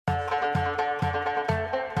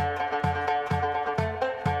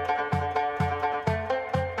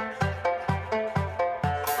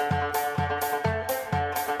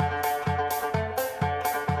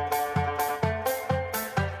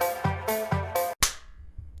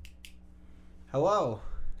Hello.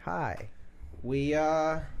 Hi. We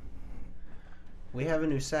have a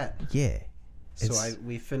new set. Yeah.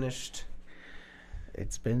 We finished.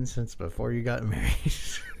 It's been since before you got married.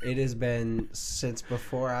 It has been since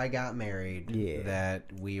before I got married that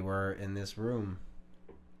we were in this room.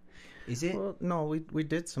 Is it? Well, no, we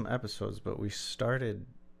did some episodes, but we started.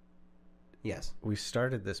 Yes. We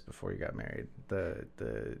started this before you got married. The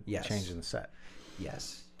change in the set.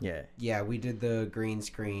 Yes. Yeah. Yeah, we did the green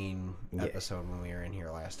screen episode when we were in here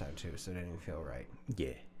last time too, so it didn't even feel right.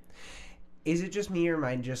 Yeah. Is it just me or am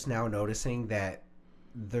I just now noticing that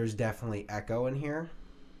there's definitely echo in here?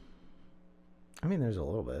 I mean, there's a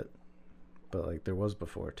little bit, but like there was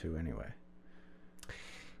before too anyway.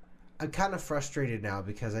 I'm kind of frustrated now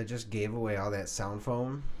because I just gave away all that sound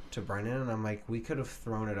foam to Brennan, and I'm like, we could have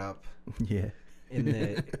thrown it up. Yeah.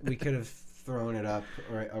 We could have thrown it up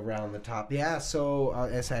right around the top. Yeah, so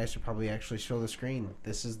I should probably actually show the screen.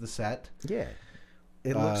 This is the set. Yeah.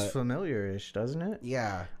 It looks familiar-ish, doesn't it?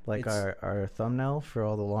 Yeah. Like our thumbnail for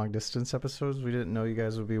all the long distance episodes we didn't know you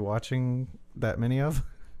guys would be watching that many of.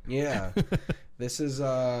 Yeah. This is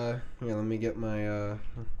here, let me get my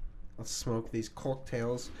let's smoke these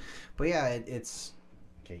cocktails. But yeah, it's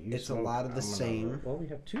a lot of the same. Well, we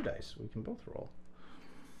have two dice. We can both roll.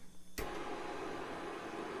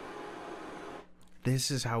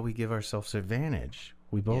 This is how we give ourselves advantage.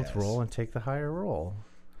 We both roll and take the higher roll.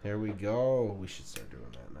 There we go. We should start doing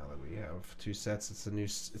that now that we have two sets. It's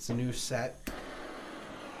a new set.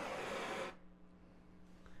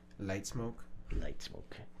 Light smoke. Light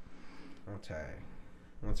smoke. Okay.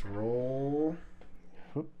 Let's roll.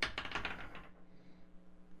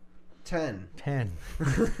 10.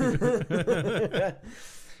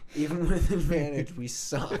 Even with advantage, we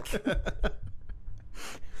suck.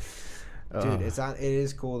 Dude, it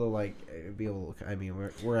is cool to like be able to look. I mean,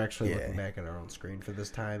 we're actually looking back at our own screen for this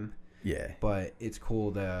time. Yeah. But it's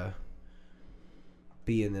cool to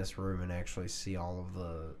be in this room and actually see all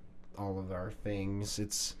of our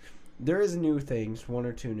things. There is new things, one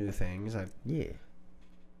or two new things.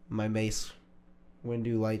 My Mace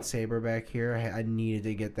Windu lightsaber back here. I needed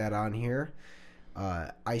to get that on here.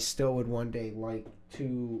 I still would one day like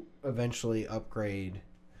to eventually upgrade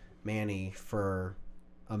Manny for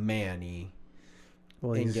a Manny.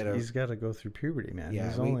 Well, he's got to go through puberty, man. Yeah,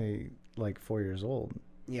 he's only like 4 years old.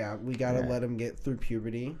 Yeah, we got to let him get through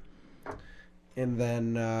puberty. And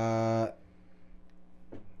then I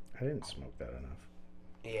didn't smoke that enough.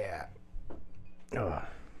 Yeah. Ugh.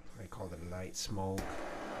 I called it a night smoke.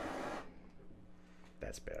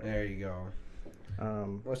 That's better. There you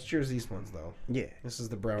go. Let's cheers these ones though. Yeah. This is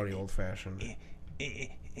the brownie old fashioned.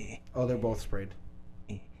 Oh, they're both sprayed.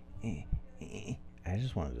 I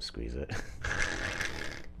just wanted to squeeze it.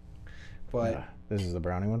 But this is the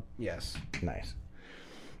brownie one? Yes. Nice.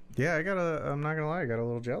 Yeah, I'm not gonna lie, I got a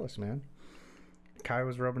little jealous, man. Kai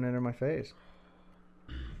was rubbing it in my face.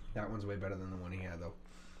 That one's way better than the one he had though.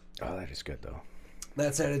 Oh, that is good though.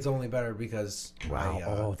 That said, it's only better because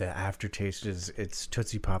wow. The aftertaste it's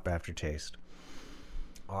Tootsie Pop aftertaste.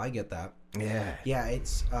 Oh, I get that. Yeah. Yeah,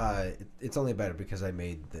 it's only better because I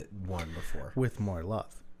made the one before. With more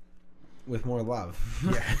love. With more love.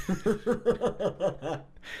 Yeah.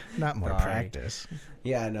 Not more practice.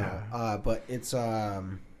 Yeah, no. But it's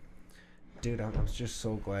dude, I'm just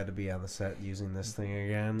so glad to be on the set using this thing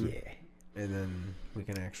again. Yeah. And then we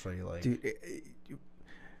can actually like dude,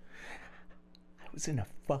 I was in a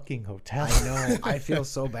fucking hotel. I know. I feel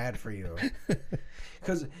so bad for you.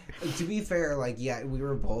 Because, to be fair, like, yeah, we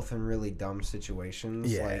were both in really dumb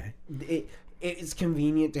situations. Yeah. Like, it's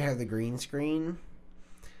convenient to have the green screen,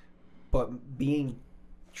 but being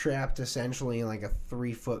trapped essentially in, like, a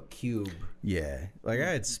 3-foot cube. Yeah. Like, I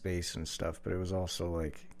had space and stuff, but it was also,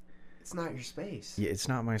 like... It's not your space. Yeah, it's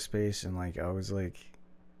not my space, and, like, I was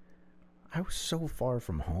so far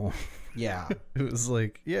from home. Yeah. It was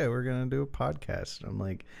like, yeah, we're going to do a podcast. And I'm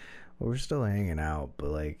like, well, we're still hanging out, but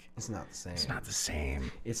like... It's not the same. It's not the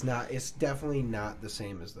same. It's definitely not the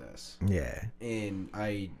same as this. Yeah. And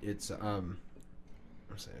I'm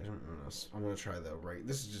going to try the right...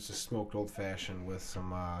 This is just a smoked old-fashioned with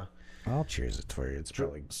some... I'll cheers it for you. It's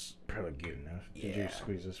probably good enough. Yeah. Did you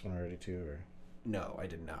squeeze this one already too, or...? No, I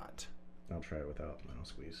did not. I'll try it without, and then I'll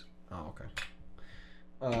squeeze. Oh, okay.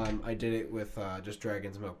 I did it with just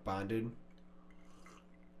Dragon's Milk Bonded.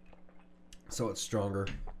 So it's stronger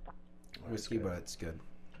whiskey, but it's good.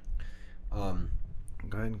 Go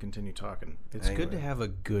ahead and continue talking. It's good to have a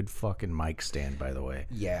good fucking mic stand, by the way.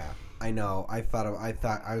 Yeah, I know. I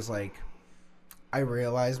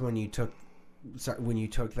realized when you took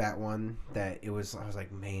that one that it was, I was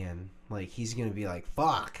like, man, Like, he's going to be like,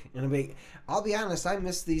 fuck. And I'll be honest, I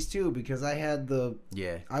missed these too because I had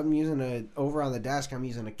I'm using over on the desk, I'm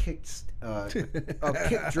using a kick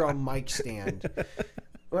drum mic stand.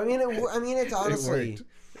 I mean, it's honestly.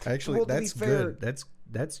 Actually, that's good.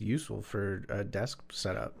 That's useful for a desk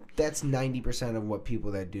setup. That's 90% of what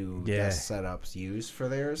people that do desk setups use for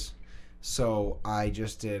theirs. So I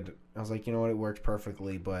was like, you know what, it worked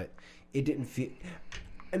perfectly, but it didn't feel.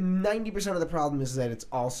 And 90% of the problem is that it's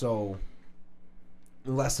also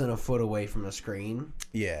less than a foot away from the screen.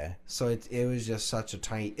 Yeah. So it was just such a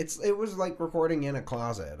tight. It was like recording in a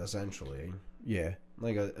closet essentially. Yeah.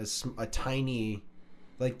 Like a tiny,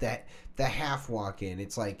 like the half walk in.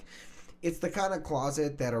 It's like. It's the kind of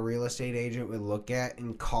closet that a real estate agent would look at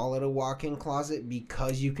and call it a walk-in closet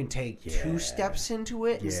because you can take 2 steps into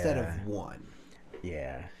it instead of 1.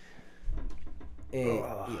 Yeah.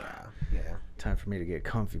 Yeah. Time for me to get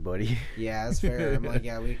comfy, buddy. Yeah, that's fair. I'm like,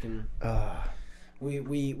 yeah, we can.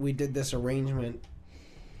 We did this arrangement.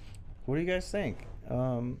 What do you guys think?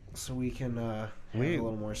 So we can have a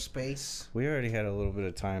little more space. We already had a little bit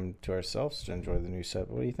of time to ourselves to enjoy the new set.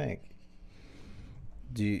 What do you think?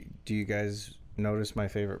 Do you guys notice my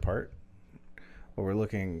favorite part? Well, we're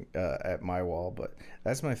looking at my wall, but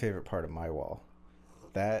that's my favorite part of my wall.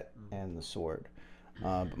 That and the sword.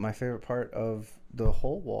 But my favorite part of the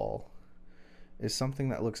whole wall is something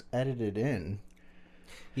that looks edited in.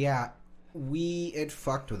 Yeah, it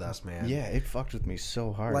fucked with us, man. Yeah, it fucked with me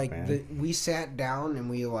so hard, man. We sat down and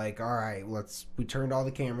we like, all right, we turned all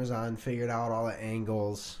the cameras on, figured out all the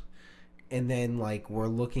angles, and then like we're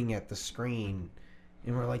looking at the screen.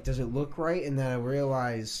 And we're like, does it look right? And then I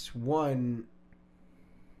realized, one,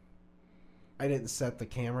 I didn't set the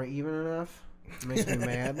camera even enough. It makes me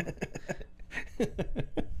mad.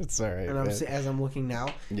 It's all right. And as I'm looking now.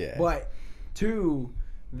 Yeah. But, 2,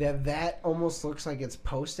 that almost looks like it's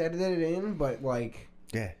post-edited in, but like...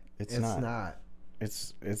 Yeah, it's not.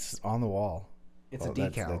 It's on the wall. It's a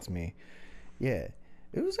decal. That's me. Yeah.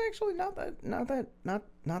 It was actually not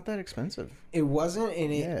that expensive. It wasn't,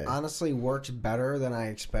 and it honestly worked better than I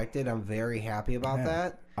expected. I'm very happy about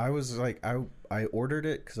that. I was like, I ordered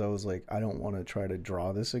it because I was like, I don't want to try to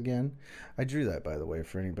draw this again. I drew that, by the way,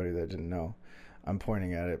 for anybody that didn't know. I'm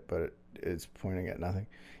pointing at it, but it's pointing at nothing.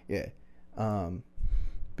 Yeah. But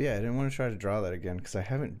yeah, I didn't want to try to draw that again because I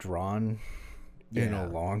haven't drawn in a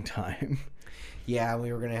long time. Yeah,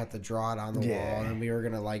 we were going to have to draw it on the wall, and we were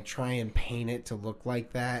going to, like, try and paint it to look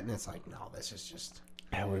like that, and it's like, no, this is just...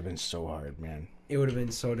 That would have been so hard, man. It would have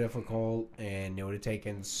been so difficult, and it would have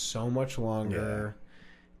taken so much longer,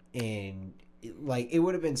 and, it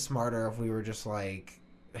would have been smarter if we were just like,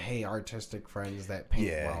 hey, artistic friends that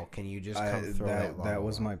paint well, can you just come throw that That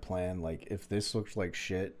was my plan. Like, if this looked like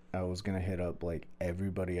shit, I was going to hit up, like,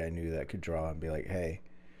 everybody I knew that could draw and be like, hey...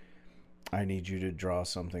 I need you to draw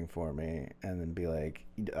something for me, and then be like,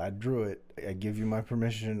 I drew it. I give you my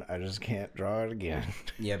permission. I just can't draw it again.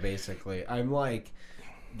 Yeah, basically. I'm like,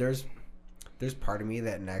 there's part of me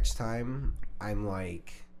that next time I'm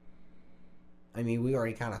like, I mean, we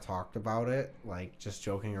already kind of talked about it, like just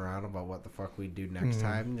joking around about what the fuck we'd do next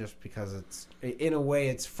time, just because it's, in a way,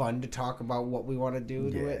 it's fun to talk about what we want to do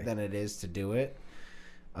to it than it is to do it.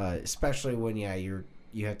 Especially when, you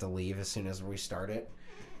have to leave as soon as we start it.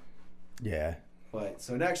 Yeah. But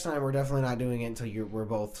so next time we're definitely not doing it until we're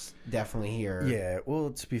both definitely here. Yeah.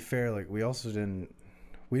 Well, to be fair, like we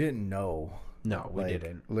didn't know. No, we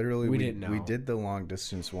didn't. Literally, we didn't know. We did the long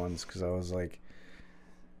distance ones because I was like,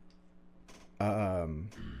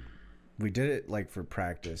 we did it like for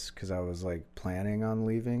practice because I was like planning on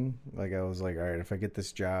leaving. Like I was like, all right, if I get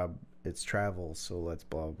this job, it's travel, so let's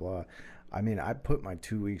blah blah. I mean, I put my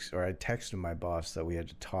 2 weeks, or I texted my boss that we had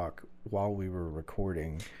to talk while we were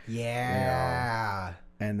recording. Yeah. You know?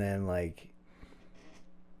 And then, like,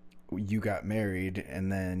 you got married, and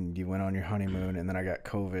then you went on your honeymoon, and then I got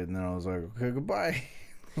COVID, and then I was like, okay, goodbye.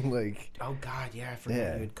 Like, oh, God, yeah, I forgot you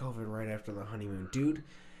had COVID right after the honeymoon. Dude,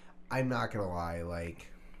 I'm not going to lie. Like,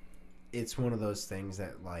 it's one of those things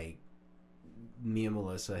that, like, me and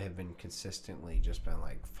Melissa have been consistently just been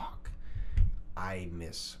like, fuck. I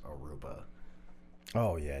miss Aruba.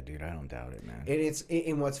 Oh yeah, dude, I don't doubt it, man.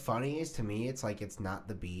 And what's funny is, to me, it's like, it's not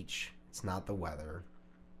the beach, it's not the weather.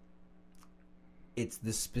 It's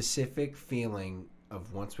the specific feeling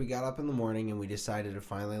of once we got up in the morning and we decided to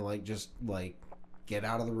finally get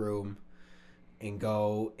out of the room and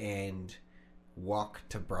go and walk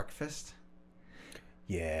to breakfast.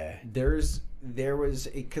 Yeah. There was,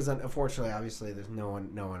 because unfortunately, obviously, there's no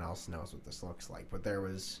one else knows what this looks like, but there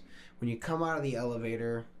was, when you come out of the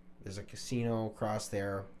elevator, there's a casino across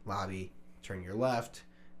there, lobby, turn your left,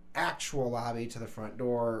 actual lobby to the front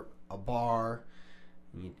door, a bar,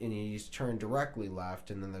 and you just turn directly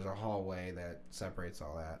left, and then there's a hallway that separates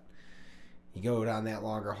all that. You go down that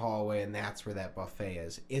longer hallway, and that's where that buffet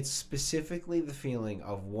is. It's specifically the feeling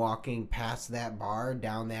of walking past that bar,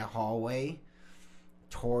 down that hallway,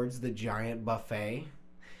 towards the giant buffet.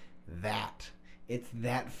 It's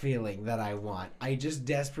that feeling that I want. I just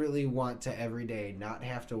desperately want to every day not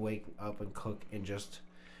have to wake up and cook and just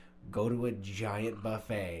go to a giant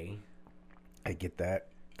buffet. I get that.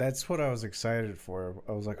 That's what I was excited for.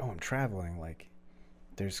 I was like, oh, I'm traveling. Like,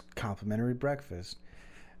 there's complimentary breakfast.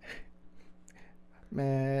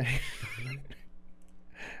 Man.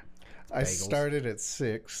 I started at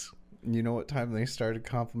 6. You know what time they started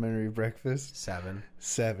complimentary breakfast? 7.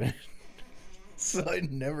 So I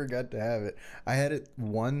never got to have it. I had it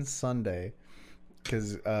one Sunday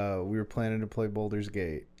because we were planning to play Boulder's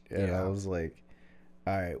Gate. And I was like,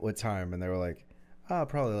 all right, what time? And they were like,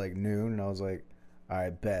 probably like noon. And I was like, I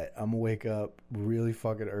bet I'm going to wake up really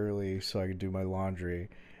fucking early so I could do my laundry.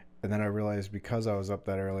 And then I realized because I was up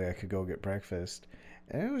that early, I could go get breakfast.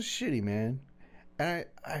 And it was shitty, man. And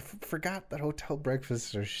I forgot that hotel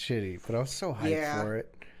breakfasts are shitty, but I was so hyped for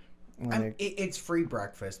it. Like, it's free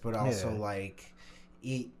breakfast, but also like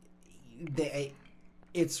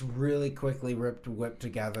it's really quickly whipped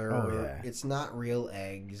together. Oh, yeah. It's not real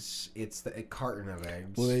eggs. It's a carton of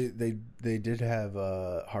eggs. Well, they did have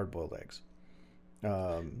hard-boiled eggs.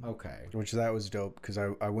 Okay. Which that was dope because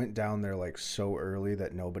I went down there like so early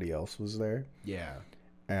that nobody else was there. Yeah.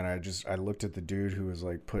 And I looked at the dude who was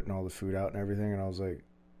like putting all the food out and everything, and I was like,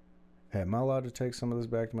 hey, am I allowed to take some of this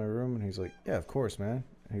back to my room? And he's like, yeah, of course, man.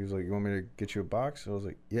 And he was like, you want me to get you a box? I was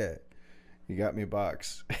like, yeah. He got me a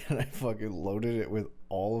box. And I fucking loaded it with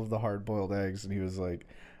all of the hard-boiled eggs. And he was like,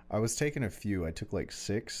 I was taking a few. I took like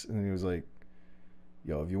 6. And then he was like,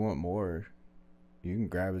 yo, if you want more, you can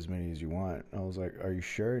grab as many as you want. I was like, are you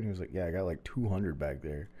sure? And he was like, yeah, I got like 200 back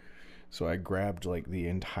there. So I grabbed like the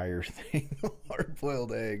entire thing of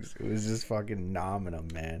hard-boiled eggs. It was just fucking nominum,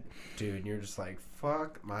 man. Dude, and you're just like,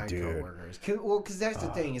 fuck my coworkers. Because that's the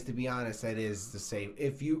thing, is to be honest, that is the same.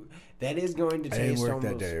 That is going to taste. I didn't work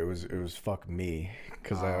that day. It was fuck me,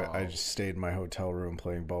 because I just stayed in my hotel room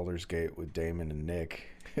playing Baldur's Gate with Damon and Nick.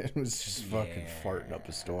 It was just fucking farting up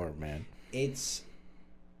a storm, man. It's,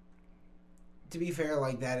 to be fair,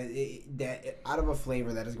 like that out of a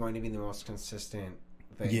flavor, that is going to be the most consistent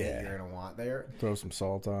thing that you're gonna want there. Throw some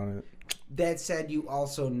salt on it. That said, you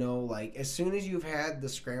also know, like, as soon as you've had the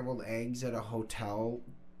scrambled eggs at a hotel,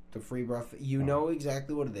 the free buffet, you know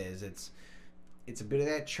exactly what it is. It's a bit of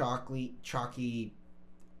that chalky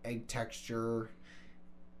egg texture.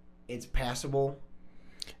 It's passable.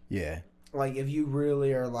 Yeah. Like, if you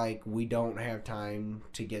really are like, we don't have time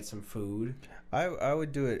to get some food, I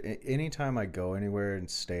would do it anytime I go anywhere and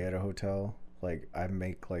stay at a hotel. Like, I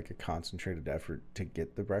make like a concentrated effort to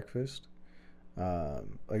get the breakfast.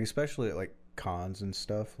 Like, especially at like cons and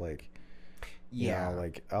stuff, like, you know,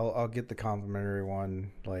 like I'll get the complimentary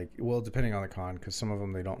one, like, well, depending on the con, because some of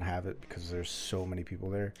them they don't have it because there's so many people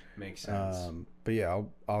there. Makes sense. But yeah,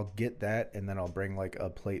 I'll get that, and then I'll bring like a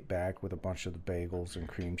plate back with a bunch of the bagels and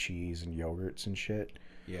cream cheese and yogurts and shit.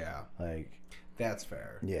 Yeah, like, that's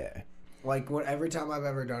fair. Yeah. Like, every time I've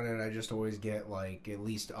ever done it, I just always get like at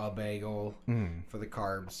least a bagel for the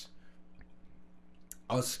carbs.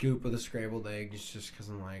 A scoop of the scrambled eggs, just because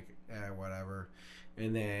I'm like, whatever.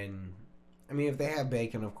 And then, I mean, if they have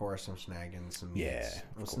bacon, of course, I'm snagging some meats. Yeah,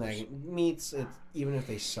 I'm snagging meats. Even if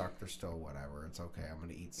they suck, they're still whatever. It's okay. I'm going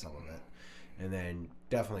to eat some of it. And then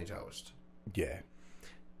definitely toast. Yeah.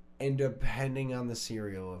 And depending on the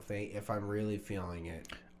cereal, if I'm really feeling it,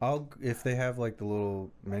 if they have like the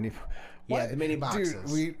little mini, the mini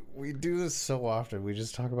boxes. Dude, we do this so often. We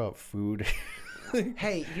just talk about food.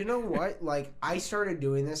 Hey, you know what? Like, I started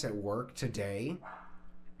doing this at work today.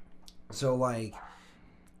 So, like,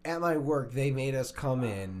 at my work, they made us come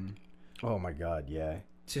in. Oh, my God, yeah.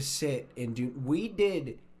 To sit and do... We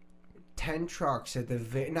did 10 trucks at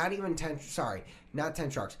the... Not even 10... Sorry, not 10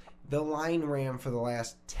 trucks. The line ran for the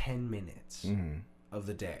last 10 minutes of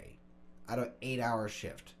the day. Out of an 8-hour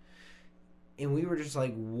shift. And we were just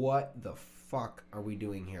like, what the fuck are we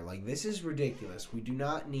doing here? Like, this is ridiculous. We do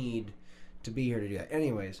not need... to be here to do that.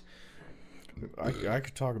 Anyways, I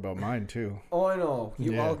could talk about mine too. Oh, I know.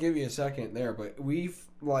 I'll give you a second there, but we've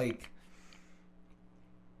like.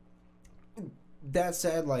 That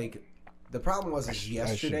said, like, the problem was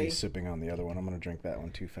yesterday. I should be sipping on the other one. I'm gonna drink that one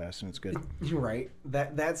too fast, and it's good. You're right.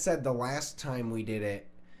 That said, the last time we did it,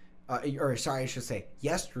 or sorry, I should say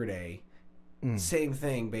yesterday. Same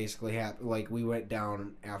thing basically happened. Like, we went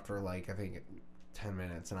down after, like, I think 10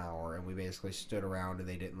 minutes, an hour, and we basically stood around and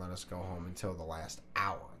they didn't let us go home until the last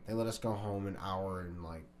hour. They let us go home an hour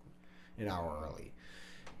early.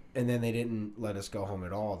 And then they didn't let us go home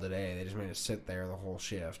at all today. They just made us sit there the whole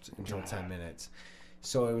shift until 10 minutes.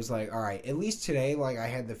 So it was like, all right, at least today, like, I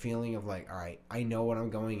had the feeling of, like, all right, I know what I'm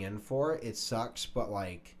going in for. It sucks, but,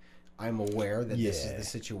 like, I'm aware that this is the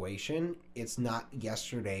situation. It's not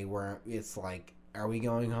yesterday where it's like, are we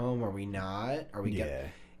going home? Are we not? Are we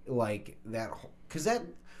like, that, because that,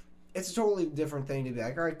 it's a totally different thing to be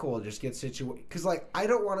like, all right, cool, just get situated. Because, like, I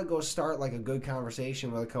don't want to go start, like, a good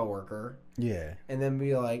conversation with a coworker. Yeah. And then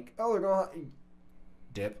be like, oh, they're going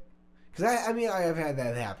dip. Because, I mean, I have had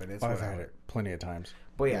that happen. I've had it plenty of times.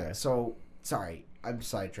 But, yeah, so, sorry, I'm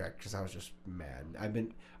sidetracked because I was just mad. I've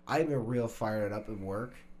been real fired up at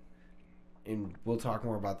work. And we'll talk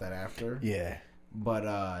more about that after. Yeah. But,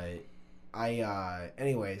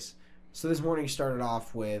 anyways, so this morning started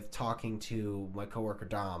off with talking to my coworker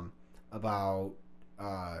Dom about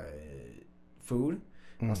food.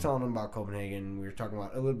 I was telling him about Copenhagen. We were talking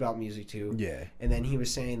about a little about music too. Yeah. And then he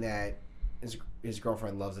was saying that his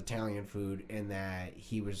girlfriend loves Italian food and that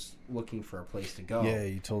he was looking for a place to go. Yeah,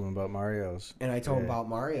 you told him about Mario's. And I told him about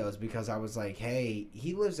Mario's because I was like, hey,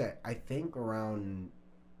 he lives at, I think, around,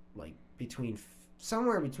 like,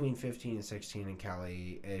 somewhere between 15 and 16 in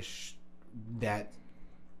Cali-ish, that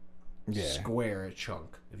square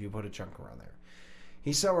chunk, if you put a chunk around there.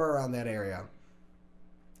 He's somewhere around that area.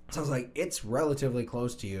 So I was like, it's relatively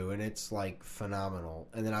close to you, and it's, like, phenomenal.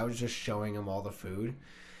 And then I was just showing him all the food.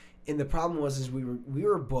 And the problem was we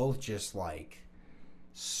were both just, like,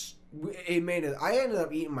 I ended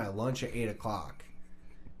up eating my lunch at 8 o'clock.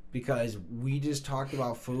 Because we just talked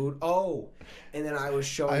about food. Oh, and then I was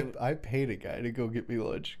showing... I paid a guy to go get me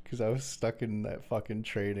lunch because I was stuck in that fucking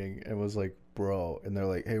training and was like, bro. And they're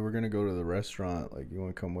like, hey, we're going to go to the restaurant. Like, you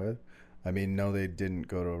want to come with? I mean, no, they didn't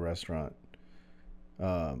go to a restaurant.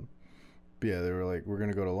 But yeah, they were like, we're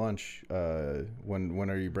going to go to lunch. When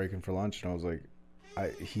are you breaking for lunch? And I was like,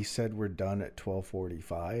 he said we're done at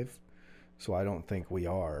 12:45. So I don't think we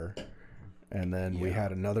are. And then we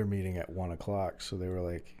had another meeting at 1 o'clock. So they were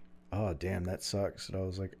like, oh, damn, that sucks. And I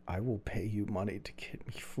was like, I will pay you money to get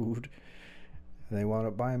me food. And they wound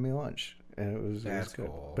up buying me lunch. And it was good.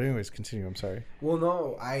 Cool. But anyways, continue. I'm sorry. Well,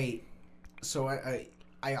 no, I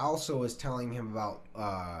also was telling him about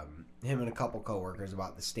him and a couple coworkers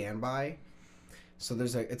about the Standby. So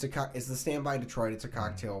it's the Standby Detroit. It's a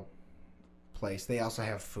cocktail place. They also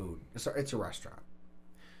have food. It's a restaurant.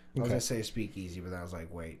 I was going to say a speakeasy, but then I was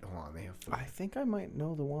like, wait, hold on, they have food. I think I might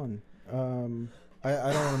know the one. I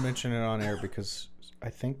don't want to mention it on air because I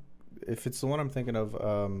think if it's the one I'm thinking of,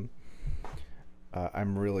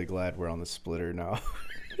 I'm really glad we're on the splitter now.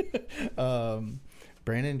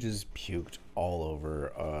 Brandon just puked all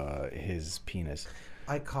over his penis.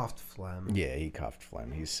 I coughed phlegm. Yeah, he coughed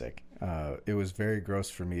phlegm. He's sick. It was very gross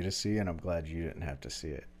for me to see, and I'm glad you didn't have to see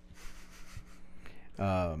it.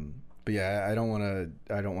 But yeah, I don't want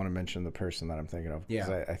to mention the person that I'm thinking of because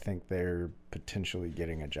I think they're potentially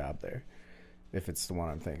getting a job there, if it's the one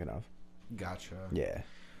I'm thinking of. Gotcha. Yeah.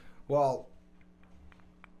 Well,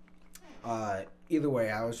 either way,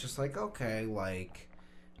 I was just like, okay, like,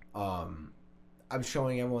 I'm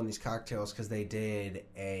showing everyone these cocktails because they did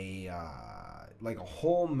a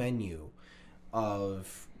whole menu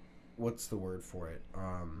of, what's the word for it?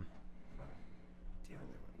 Damn, they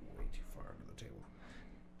went way too far under the table.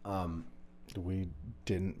 We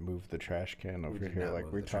didn't move the trash can over here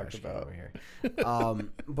like we talked about. Over here.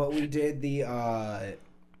 But we did they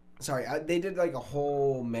did like a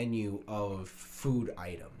whole menu of food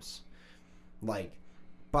items, like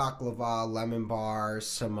baklava, lemon bars,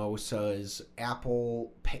 samosas,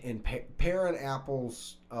 apple and pear and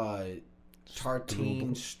apples,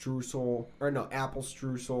 tartine streusel, or no, apple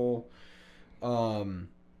streusel,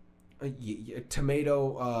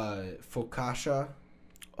 tomato focaccia.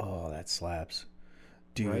 Oh, that slaps.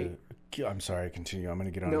 Dude, right? I'm sorry, continue. I'm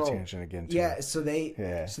going to get on a tangent again, too. Yeah, so they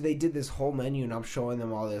did this whole menu, and I'm showing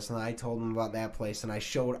them all this, and I told them about that place, and I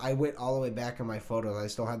went all the way back in my photos. I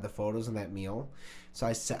still had the photos of that meal. So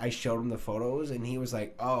I showed him the photos, and he was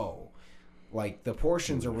like, oh, like, the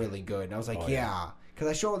portions are really good. And I was like, yeah. Because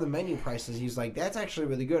I showed him the menu prices. He's like, that's actually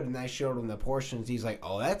really good. And I showed him the portions. He's like,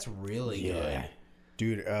 oh, that's really good.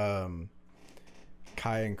 Dude,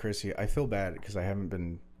 Kai and Chrissy, I feel bad because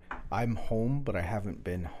I'm home, but I haven't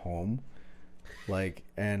been home. Like,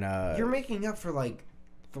 and you're making up for like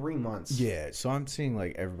 3 months. Yeah, so I'm seeing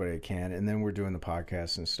like everybody I can, and then we're doing the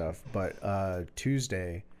podcast and stuff. But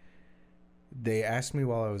Tuesday, they asked me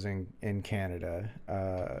while I was in Canada.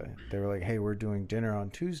 They were like, "Hey, we're doing dinner on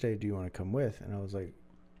Tuesday. Do you want to come with?" And I was like,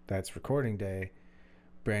 "That's recording day.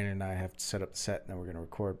 Brandon and I have to set up the set, and then we're gonna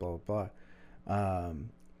record. Blah blah blah.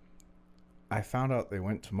 I found out they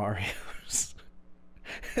went to Mario's.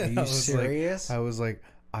 Are you serious? I was like,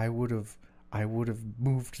 I would have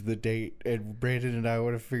moved the date, and Brandon and I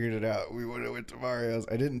would have figured it out. We would have went to Mario's.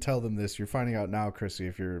 I didn't tell them this. You're finding out now, Chrissy,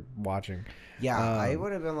 if you're watching. Yeah, I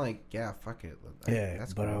would have been like, yeah, fuck it.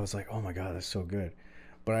 That's cool. But I was like, oh my god, that's so good.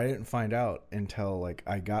 But I didn't find out until like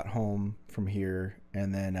I got home from here,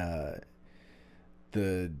 and then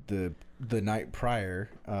the night prior,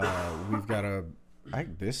 we've got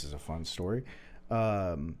this is a fun story.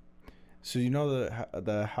 So you know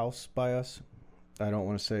the house by us. I don't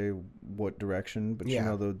want to say what direction, but you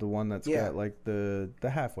know the one that's got like the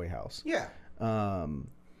halfway house. Yeah.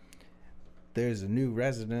 There's a new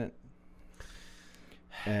resident,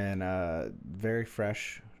 and very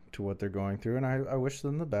fresh to what they're going through, and I wish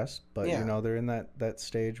them the best. But you know they're in that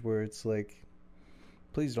stage where it's like,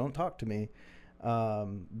 please don't talk to me.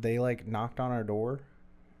 They like knocked on our door,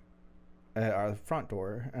 our front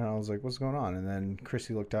door, and I was like, what's going on? And then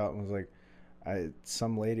Chrissy looked out and was like,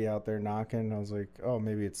 some lady out there knocking. I was like, oh,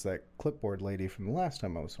 maybe it's that clipboard lady from the last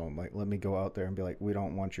time I was home. Like, let me go out there and be like, we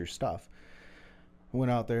don't want your stuff.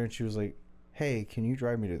 Went out there and she was like, hey, can you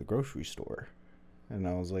drive me to the grocery store? And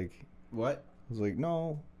I was like, what? I was like,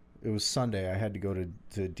 no. It was Sunday. I had to go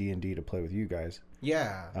to D&D to play with you guys.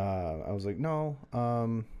 Yeah. I was like, no.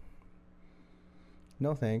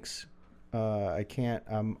 No thanks. I can't.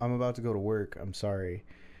 I'm about to go to work. I'm sorry.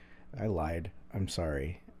 I lied. I'm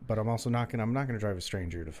sorry. But I'm also not gonna drive a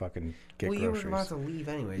stranger to fucking get groceries. Well, you were about to leave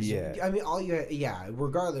anyways. Yeah. I mean,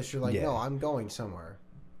 regardless, you're like, no, I'm going somewhere.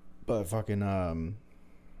 But fucking,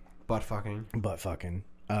 Butt fucking.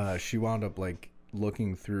 She wound up like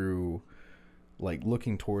looking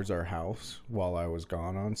towards our house while I was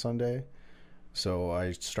gone on Sunday. So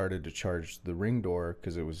I started to charge the ring door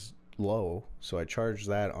because it was low. So I charged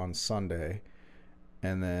that on Sunday.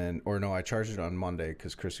 And then, I charged it on Monday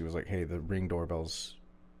because Chrissy was like, hey, the ring doorbell's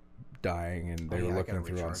dying, and they were looking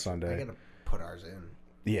through on Sunday. I gotta put ours in.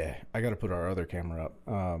 Yeah, I gotta put our other camera up.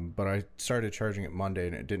 But I started charging it Monday,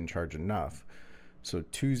 and it didn't charge enough. So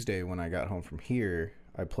Tuesday, when I got home from here,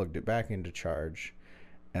 I plugged it back into charge,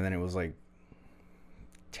 and then it was like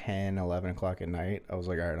 10, 11 o'clock at night. I was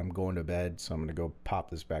like, all right, I'm going to bed, so I'm going to go pop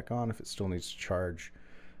this back on. If it still needs to charge,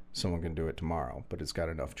 someone can do it tomorrow, but it's got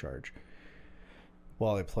enough charge.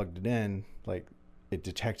 While I plugged it in, like, it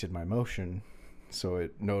detected my motion, so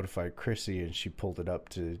it notified Chrissy, and she pulled it up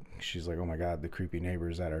she's like, oh my god, the creepy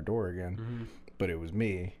neighbor's at our door again. Mm-hmm. But it was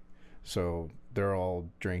me. So they're all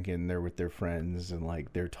drinking, they're with their friends, and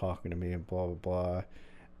like they're talking to me and blah blah blah.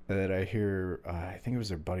 And then I hear, I think it was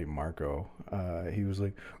their buddy Marco. He was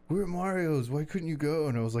like, we're at Mario's, why couldn't you go?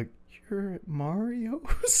 And I was like, you're at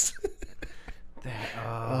Mario's?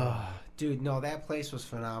 Dude, no, that place was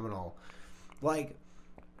phenomenal. Like,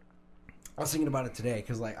 I was thinking about it today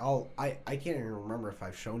because, like, I can't even remember if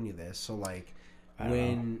I've shown you this. So, like,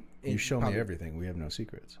 when you show me everything, we have no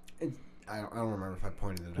secrets. I don't remember if I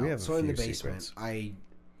pointed it out. We have so in the basement, secrets. I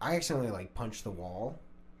accidentally like punched the wall.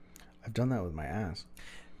 I've done that with my ass.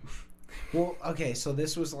 Well, okay, so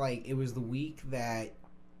this was like it was the week that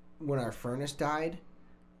when our furnace died.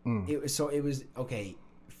 First,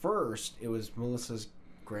 it was Melissa's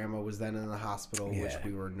grandma was then in the hospital, which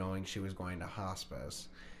we were knowing she was going to hospice.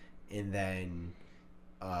 And then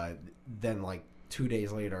like 2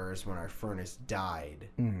 days later is when our furnace died.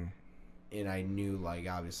 Mm. And I knew, like,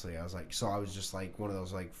 obviously, I was like, so I was just like one of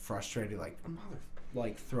those, like, frustrated,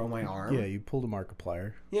 like throw my arm. Yeah, you pulled a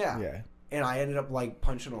Markiplier. Yeah. Yeah. And I ended up, like,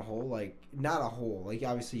 punching a hole, like, not a hole. Like,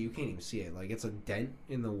 obviously, you can't even see it. Like, it's a dent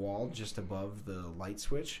in the wall just above the light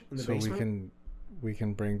switch in the basement. So we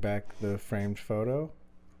can bring back the framed photo?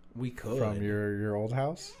 We could. From your old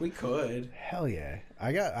house? We could. Hell yeah.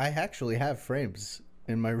 I actually have frames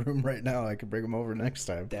in my room right now. I could bring them over next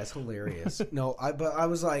time. That's hilarious. No, but I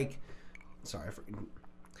was like, sorry.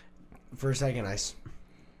 For a second, this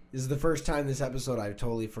is the first time this episode I've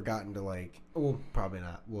totally forgotten to, like, well, probably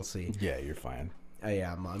not. We'll see. Yeah, you're fine.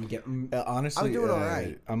 I'm getting, honestly, I'm doing all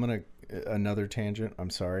right. Another tangent. I'm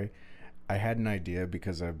sorry. I had an idea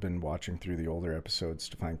because I've been watching through the older episodes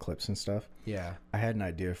to find clips and stuff. Yeah. I had an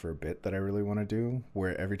idea for a bit that I really want to do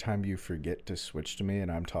where every time you forget to switch to me and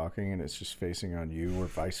I'm talking and it's just facing on you or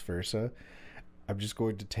vice versa, I'm just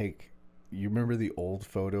going to take... You remember the old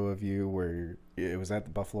photo of you where it was at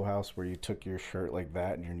the Buffalo House where you took your shirt like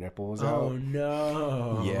that and your nipple was out? Oh,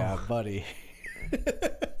 no. Yeah, buddy.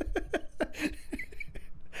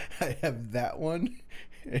 I have that one.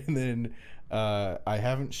 And then... I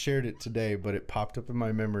haven't shared it today, but it popped up in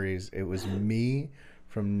my memories. It was me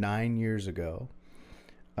from 9 years ago.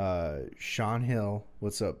 Sean Hill,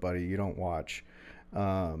 what's up, buddy? You don't watch.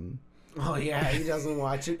 Oh yeah, he doesn't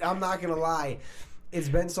watch it. I'm not gonna lie. It's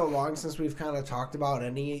been so long since we've kind of talked about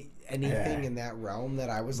anything in that realm that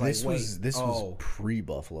I was like, this was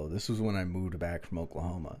pre-Buffalo. This was when I moved back from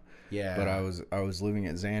Oklahoma. Yeah. But I was living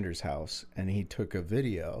at Xander's house, and he took a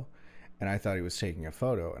video, and I thought he was taking a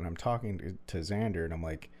photo, and I'm talking to Xander, and I'm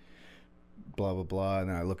like, blah blah blah, and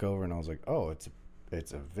then I look over, and I was like, oh, it's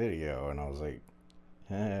a video, and I was like,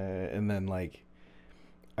 and then like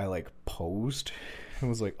I like posed. I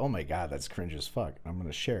was like, oh my god, that's cringe as fuck. I'm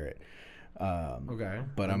gonna share it. Okay.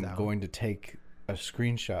 But I'm going to take a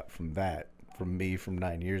screenshot from me from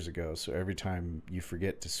 9 years ago. So every time you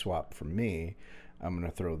forget to swap from me, I'm going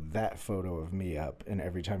to throw that photo of me up. And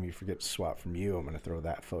every time you forget to swap from you, I'm going to throw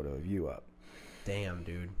that photo of you up. Damn,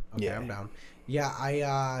 dude. Okay, yeah. I'm down. Yeah,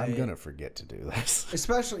 I'm going to forget to do this.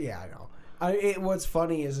 Especially, yeah, I know. What's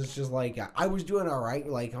funny is it's just like, I was doing all right.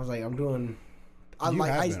 Like, I was like, I'm doing...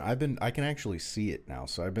 I can actually see it now.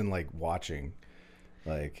 So I've been like watching,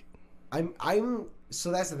 like... So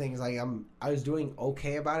that's the thing is like I was doing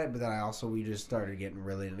okay about it, but then we just started getting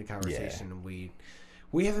really into conversation, and we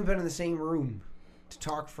haven't been in the same room to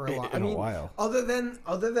talk for a lot. In a while. Other than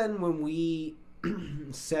when we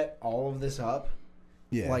set all of this up,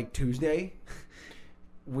 like Tuesday,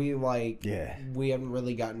 we haven't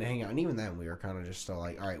really gotten to hang out, and even then we were kind of just still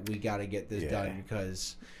like, all right, we got to get this done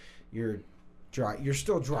because you're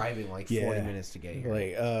still driving like 40 minutes to get here.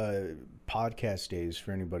 Like podcast days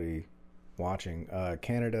for anybody watching.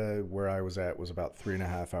 Canada, where I was at, was about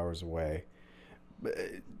 3.5 hours away.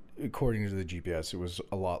 According to the GPS, it was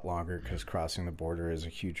a lot longer because crossing the border is a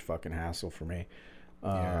huge fucking hassle for me.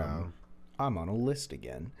 I'm on a list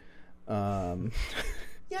again. Yay!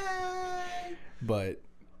 But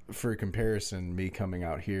for comparison, me coming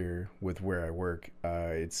out here with where I work,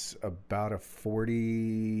 it's about a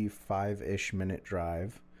 45-ish minute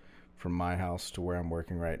drive from my house to where I'm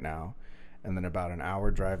working right now, and then about an hour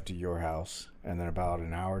drive to your house, and then about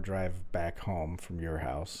an hour drive back home from your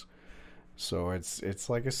house. So it's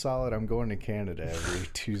like a solid, I'm going to Canada every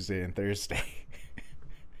Tuesday and Thursday.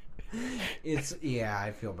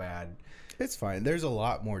 I feel bad. It's fine. There's a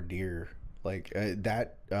lot more deer. Like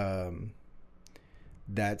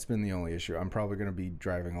that's been the only issue. I'm probably going to be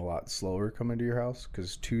driving a lot slower coming to your house,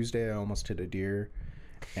 because Tuesday I almost hit a deer,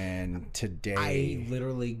 and today... I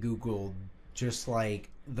literally Googled just like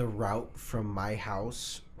the route from my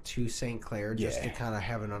house to St. Clair just to kind of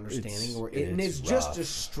have an understanding. It's just a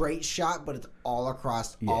straight shot, but it's all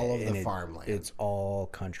across all of the farmland. It's all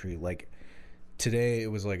country. Like today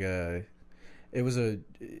it was like I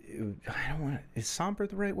don't want to... Is somber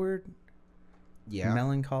the right word? Yeah.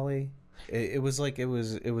 Melancholy. It was like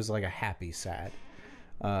a happy sad,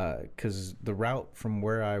 because the route from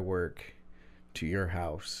where I work to your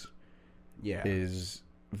house is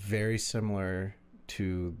very similar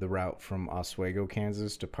to the route from Oswego,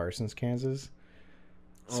 Kansas to Parsons, Kansas.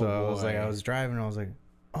 So I was driving and I was like,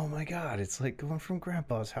 oh my god, it's like going from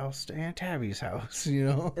Grandpa's house to Aunt Tabby's house, you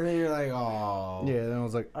know? And then you're like, oh. Yeah, then I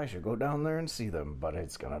was like, I should go down there and see them, but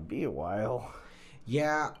it's gonna be a while.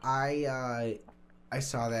 Yeah, I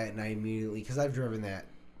saw that and I immediately, because I've driven that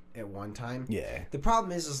at one time. Yeah. The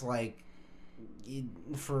problem is like,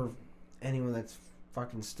 for anyone that's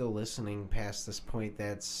fucking still listening past this point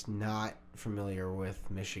that's not familiar with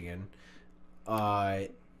Michigan,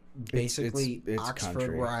 basically it's Oxford,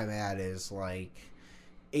 country. Where I'm at, is like,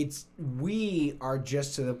 we are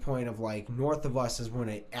just to the point of like, north of us is when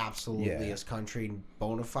it absolutely is country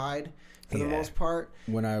bona fide for the most part.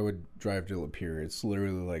 When I would drive to Lapeer, it's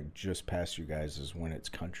literally like just past you guys is when it's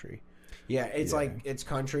country. Yeah, it's like it's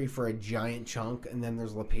country for a giant chunk, and then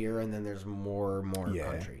there's Lapeer, and then there's more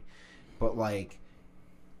country. But like,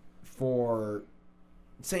 for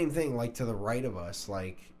same thing, like to the right of us,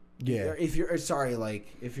 like if you're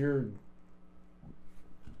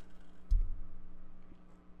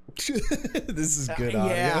this is good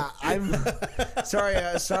audio. Yeah, I'm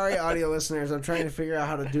sorry audio listeners, I'm trying to figure out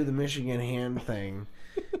how to do the Michigan hand thing.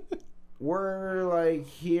 We're like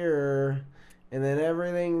here, and then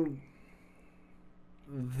everything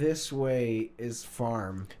this way is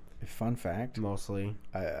farm. Fun fact, mostly.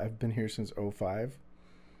 I've been here since 2005.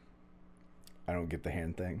 I don't get the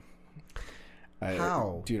hand thing.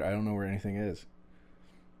 How? Dude, I don't know where anything is.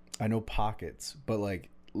 I know pockets, but like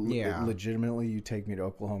legitimately, you take me to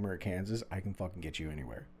Oklahoma or Kansas, I can fucking get you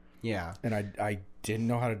anywhere. Yeah. And I didn't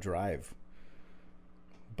know how to drive,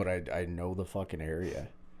 but I know the fucking area.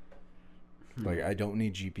 Like, I don't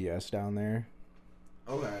need GPS down there.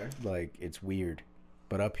 Okay. Like, it's weird.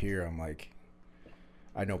 But up here, I'm like,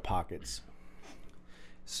 I know pockets.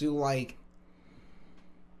 So, like,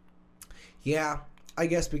 Yeah, I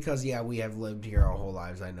guess because we have lived here our whole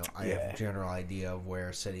lives. I know I have a general idea of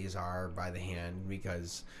where cities are by the hand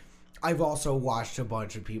because I've also watched a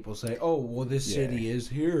bunch of people say, "Oh, well, this city is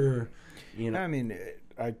here." You know, I mean,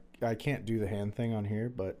 I can't do the hand thing on here,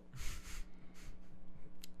 but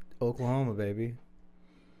Oklahoma, baby.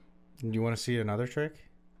 You want to see another trick?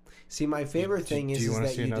 See, my favorite thing is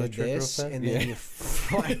that you did this and then you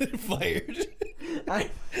fired.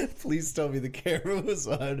 Please tell me the camera was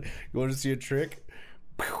on. You want to see a trick?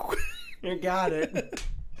 You got it.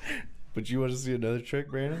 But you want to see another trick,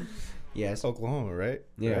 Brandon? Yes. Oklahoma, right?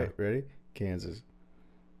 Yeah. Right, ready? Kansas.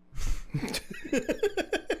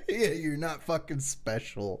 Yeah, you're not fucking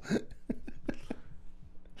special.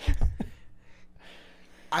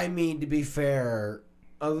 I mean, to be fair,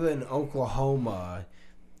 other than Oklahoma,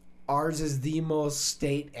 ours is the most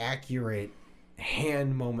state accurate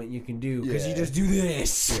hand moment you can do because you just do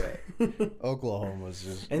this. Right. Oklahoma's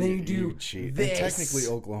just and then you do cheat. this. And technically,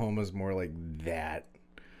 Oklahoma's more like that.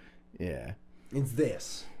 Yeah, it's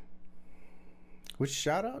this. Which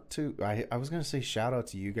shout out to I was gonna say shout out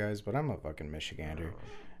to you guys, but I'm a fucking Michigander.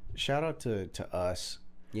 Shout out to us.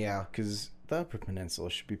 Yeah, because the Upper Peninsula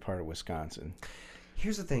should be part of Wisconsin.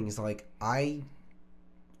 Here's the thing: is like and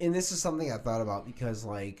this is something I thought about because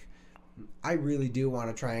like I really do want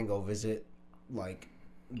to try and go visit like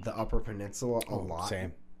the Upper Peninsula a lot.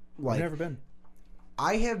 Same. Like, I've never been.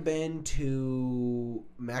 I have been to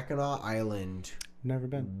Mackinac Island. Never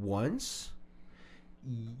been. Once.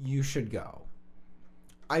 You should go.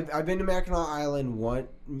 I've been to Mackinac Island once,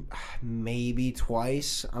 maybe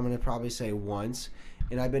twice. I'm gonna probably say once,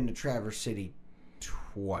 and I've been to Traverse City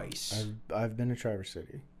twice. I've been to Traverse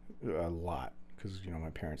City a lot because my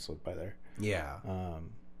parents live by there. Yeah.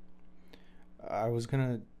 I was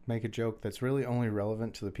gonna make a joke that's really only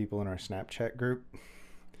relevant to the people in our Snapchat group.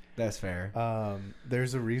 That's fair.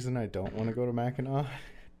 There's a reason I don't want to go to Mackinac.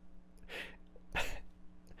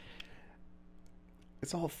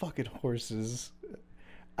 It's all fucking horses.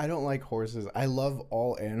 I don't like horses. I love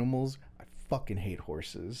all animals. I fucking hate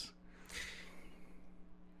horses.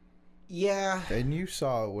 Yeah. And you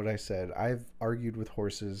saw what I said. I've argued with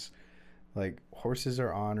horses. Like, horses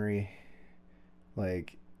are ornery.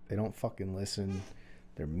 Like, they don't fucking listen.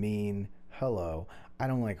 They're mean. Hello. I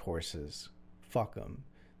don't like horses. Fuck them.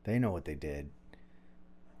 They know what they did.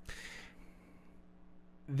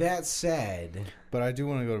 That said, but I do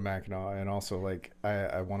want to go to Mackinac, and also like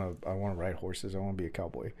I want to ride horses. I want to be a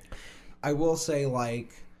cowboy. I will say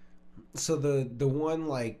like, so the one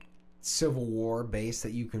like Civil War base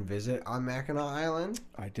that you can visit on Mackinac Island.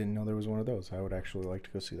 I didn't know there was one of those. I would actually like to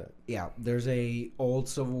go see that. Yeah, there's a old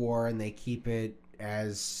Civil War, and they keep it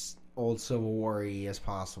as old Civil War-y as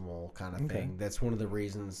possible, kind of thing. That's one of the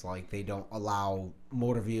reasons like they don't allow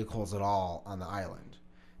motor vehicles at all on the island.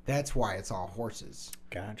 That's why it's all horses.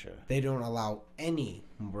 Gotcha. They don't allow any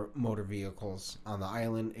motor vehicles on the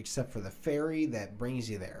island except for the ferry that brings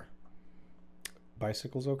you there.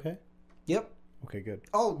 Bicycles okay? Yep. Okay, good.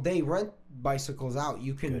 Oh, they rent bicycles out.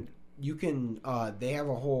 You can they have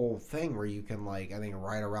a whole thing where you can like I think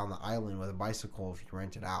ride around the island with a bicycle if you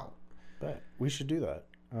rent it out. But we should do that.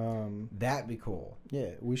 That'd be cool. Yeah,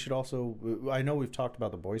 we should also I know we've talked about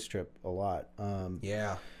the boys trip a lot.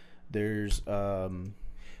 Yeah. There's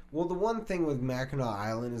well, the one thing with Mackinac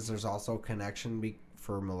Island is there's also a connection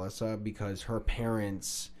for Melissa because her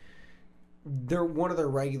parents, they're one of their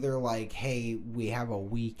regular like, hey, we have a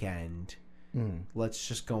weekend.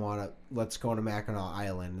 Let's go to Mackinac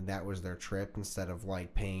Island. And that was their trip instead of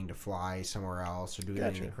like paying to fly somewhere else or doing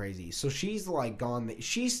anything crazy. So she's like gone.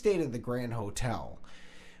 She stayed at the Grand Hotel,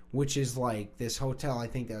 which is like this hotel I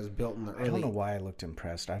think that was built in the early. I don't know why I looked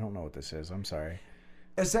impressed. I don't know what this is. I'm sorry.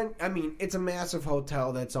 I mean, it's a massive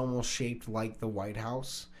hotel that's almost shaped like the White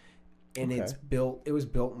House, and it was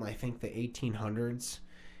built in I think the 1800s.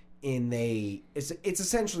 And it's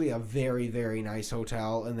essentially a very, very nice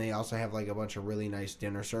hotel, and they also have like a bunch of really nice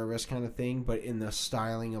dinner service kind of thing, but in the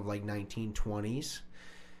styling of like 1920s.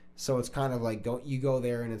 So it's kind of like you go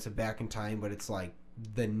there and it's a back in time, but it's like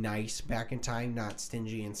the nice back in time, not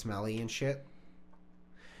stingy and smelly and shit.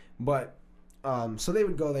 But so they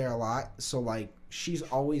would go there a lot. So like she's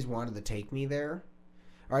always wanted to take me there.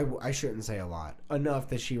 Or I shouldn't say a lot. Enough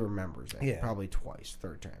that she remembers it. Yeah. Probably twice,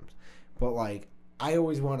 3 times. But like I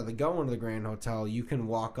always wanted to go into the Grand Hotel. You can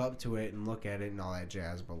walk up to it and look at it and all that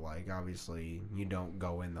jazz, but like obviously you don't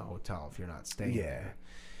go in the hotel if you're not staying there.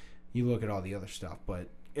 You look at all the other stuff, but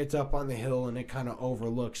it's up on the hill and it kind of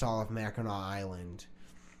overlooks all of Mackinac Island.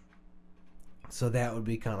 So that would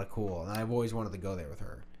be kind of cool. And I've always wanted to go there with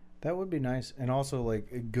her. That would be nice. And also like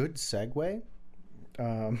a good segue.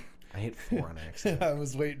 I hit 4 on accident. I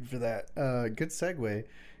was waiting for that. Good segue,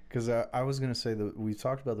 because I was gonna say that we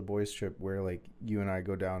talked about the boys trip where like you and I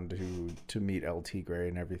go down to meet LT Gray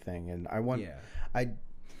and everything, and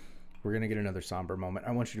we're gonna get another somber moment.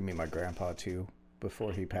 I want you to meet my grandpa too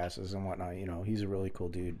before he passes and whatnot. You know, he's a really cool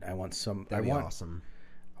dude. Awesome. I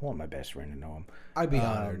want my best friend to know him. I'd be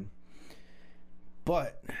honored.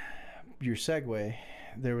 But your segue,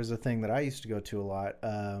 there was a thing that I used to go to a lot.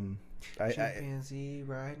 Chimpanzee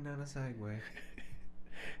riding on a Segway.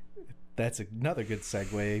 That's another good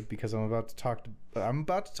segue because I'm about to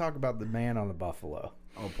talk about the man on the buffalo.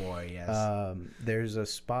 Oh boy, yes. There's a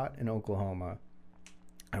spot in Oklahoma.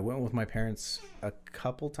 I went with my parents a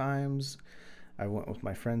couple times. I went with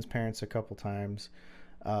my friend's parents a couple times.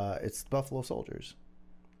 It's the Buffalo Soldiers.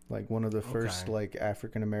 Like one of the first like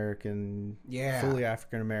African American, fully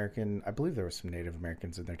African American. I believe there were some Native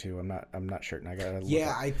Americans in there too. I'm not certain. I gotta look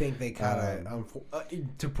up. I think they kind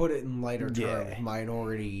of to put it in lighter terms,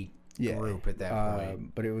 minority group at that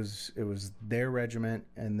point. But it was their regiment,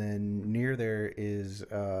 and then near there is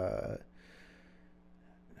it a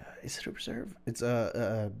reserve? It's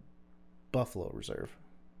a buffalo reserve.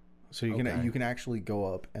 So you can actually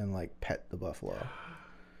go up and like pet the buffalo.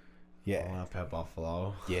 Yeah. I want to pet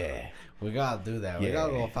buffalo. Yeah. We got to do that. We got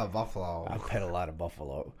to go pet buffalo. I pet a lot of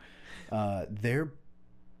buffalo. They're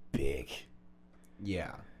big.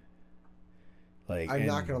 Yeah. Like I'm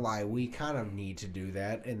not going to lie. We kind of need to do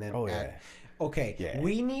that. And then yeah.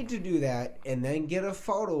 We need to do that and then get a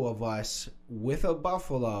photo of us with a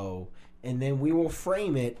buffalo, and then we will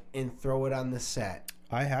frame it and throw it on the set.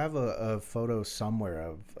 I have a photo somewhere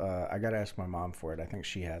of, I got to ask my mom for it. I think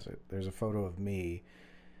she has it. There's a photo of me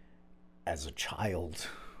as a child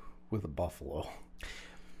with a buffalo.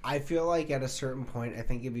 I feel like at a certain point, I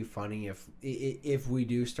think it'd be funny if we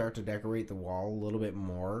do start to decorate the wall a little bit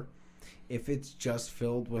more, if it's just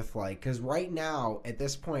filled with like, because right now at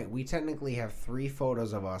this point we technically have 3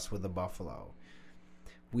 photos of us with a buffalo.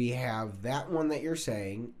 We have that one that you're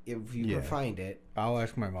saying, if you can find it. I'll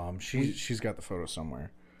ask my mom. She's got the photo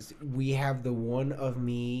somewhere. We have the one of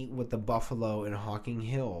me with the buffalo in Hawking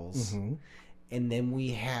Hills. Mm-hmm. And then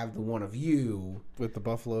we have the one of you with the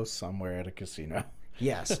buffalo somewhere at a casino.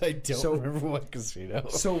 Yes. I don't remember what casino.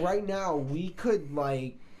 So right now we could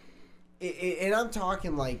like, and I'm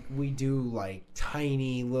talking like we do like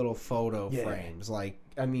tiny little photo frames. Like,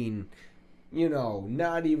 I mean, you know,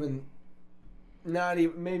 not even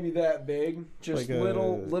maybe that big. Just like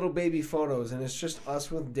little baby photos. And it's just us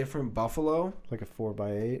with different buffalo. Like a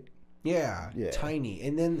 4x8? Yeah. Tiny.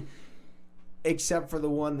 And then, except for the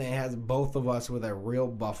one that has both of us with a real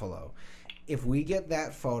buffalo. If we get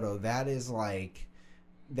that photo, that is a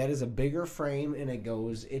bigger frame, and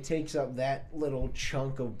it takes up that little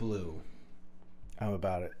chunk of blue. I'm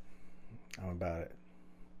about it.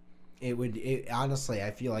 Honestly,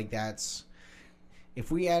 I feel like that's,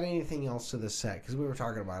 if we add anything else to the set, because we were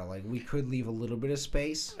talking about it, like we could leave a little bit of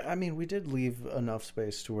space. I mean, we did leave enough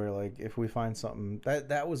space to where, like, if we find something,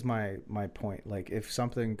 that was my point. Like, if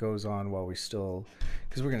something goes on while we still,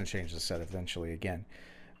 because we're gonna change the set eventually again,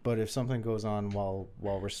 but if something goes on while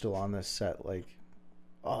we're still on this set, like,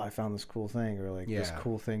 oh, I found this cool thing, or like this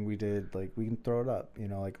cool thing we did, like we can throw it up, you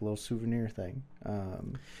know, like a little souvenir thing.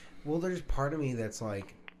 Well, there's part of me that's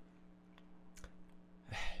like,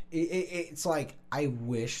 it's like I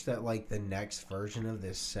wish that like the next version of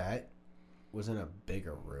this set was in a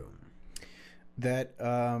bigger room. That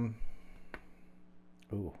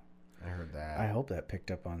ooh, I heard that. I hope that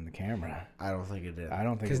picked up on the camera. I don't think it did. I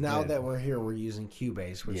don't think because now that we're here, we're using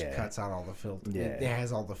Cubase, which cuts out all the filters. Yeah. It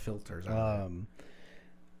has all the filters on it.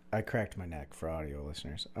 I cracked my neck for audio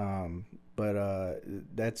listeners. But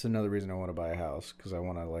that's another reason I want to buy a house, because I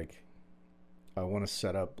want to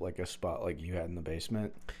set up like a spot like you had in the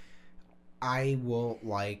basement. I will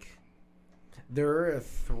there are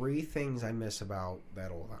 3 things I miss about that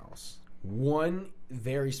old house. One,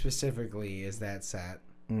 very specifically, is that set.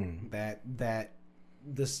 That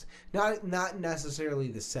this not necessarily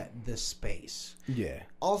the set, the space. Yeah.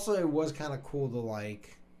 Also, it was kind of cool to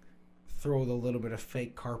like throw the little bit of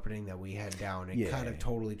fake carpeting that we had down. It kind of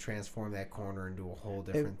totally transformed that corner into a whole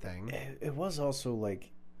different thing. It was also like,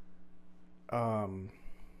 going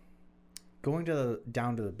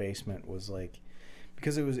down to the basement was like,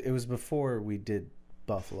 because it was before we did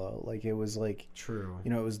Buffalo. Like, it was like, true.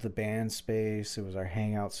 You know, it was the band space. It was our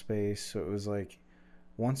hangout space. So it was like,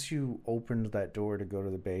 once you opened that door to go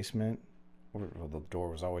to the basement, or well, the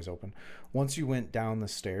door was always open. Once you went down the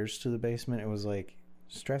stairs to the basement, it was like,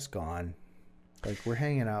 stress gone. Like, we're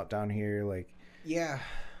hanging out down here. Like, yeah,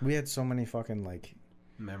 we had so many fucking like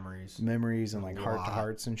memories and like heart to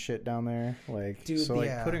hearts and shit down there. Like, dude, so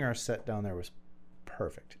like putting our set down there was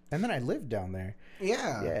perfect. And then I lived down there.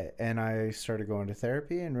 Yeah. And I started going to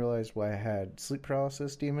therapy and realized why I had sleep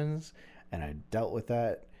paralysis demons, and I dealt with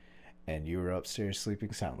that. And you were upstairs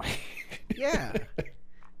sleeping soundly. Yeah.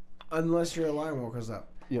 Unless your alarm woke us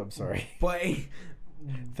up. Yeah, I'm sorry. But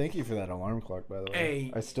thank you for that alarm clock, by the way.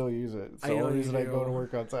 Hey, I still use it. It's the only reason I go to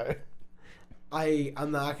work outside.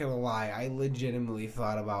 I'm not gonna lie. I legitimately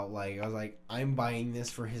thought about, like, I was like, I'm buying this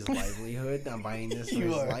for his livelihood. I'm buying this for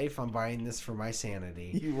his life. I'm buying this for my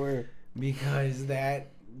sanity. You were. Because it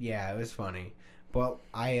was funny. But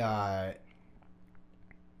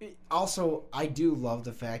also, I do love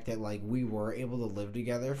the fact that, like, we were able to live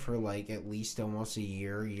together for, like, at least almost a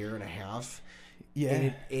year and a half.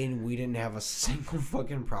 Yeah. And we didn't have a single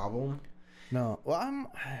fucking problem. No. Well,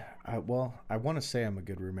 I want to say I'm a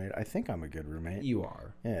good roommate. I think I'm a good roommate. You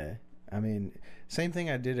are. Yeah. I mean, same thing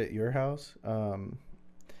I did at your house.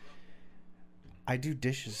 I do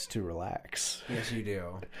dishes to relax. Yes, you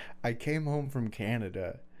do. I came home from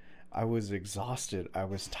Canada. I was exhausted. I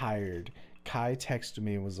was tired. Kai texted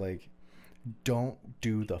me and was like, don't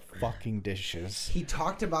do the fucking dishes. He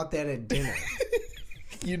talked about that at dinner.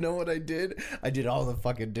 You know what I did? I did all the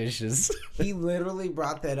fucking dishes. He literally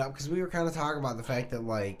brought that up because we were kind of talking about the fact that,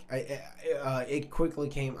 like, it quickly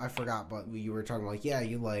came. I forgot, but you were talking like, yeah,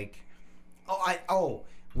 you like.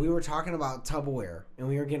 We were talking about Tupperware, and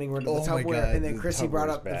we were getting rid of the Tupperware, and then Chrissy brought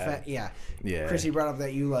up the fact, yeah. Chrissy brought up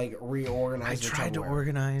that you like reorganized. I tried to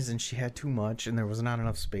organize, and she had too much, and there was not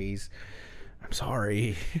enough space. I'm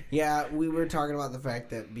sorry. Yeah, we were talking about the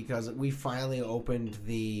fact that because we finally opened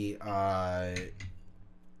the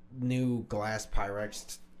new glass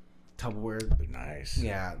Pyrex Tupperware. Nice.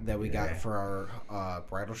 Yeah, that we got for our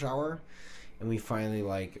bridal shower, and we finally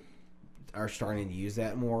like are starting to use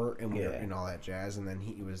that more and and all that jazz. And then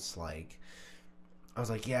he was like, I was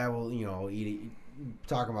like, yeah, well, you know, Edie,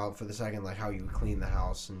 talking about for the second like how you would clean the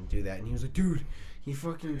house and do that, and he was like, dude, he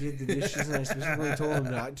fucking did the dishes, and I specifically told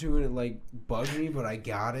him not to, and it like bugged me, but I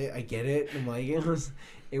got it, I get it. And like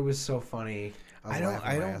it was so funny. I don't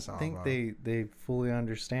think they fully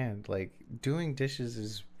understand. Like, doing dishes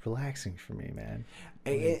is relaxing for me, man.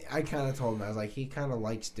 I kind of told him, I was like, he kind of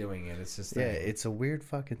likes doing it. It's just it's a weird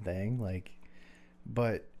fucking thing, like,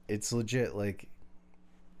 but it's legit. Like,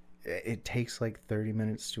 it takes like 30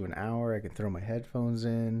 minutes to an hour. I can throw my headphones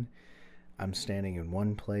in. I'm standing in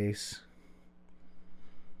one place.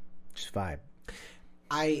 Just vibe.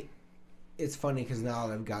 It's funny because now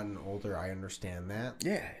that I've gotten older, I understand that.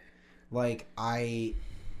 Yeah. Like,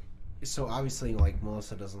 so obviously, like,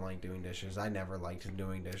 Melissa doesn't like doing dishes. I never liked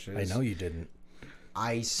doing dishes. I know you didn't.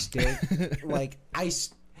 I still, like,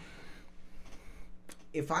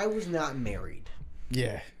 if I was not married.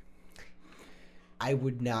 Yeah. I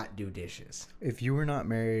would not do dishes. If you were not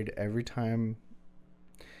married, every time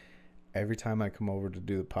I come over to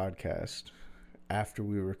do the podcast, after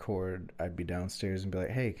we record, I'd be downstairs and be like,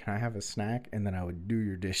 hey, can I have a snack? And then I would do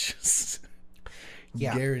your dishes.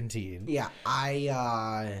 Yeah. Guaranteed. Yeah,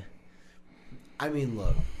 I mean,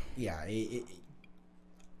 look, yeah,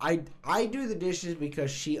 I do the dishes because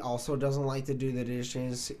she also doesn't like to do the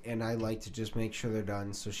dishes, and I like to just make sure they're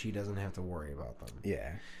done so she doesn't have to worry about them.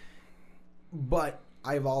 Yeah. But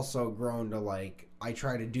I've also grown to, like, I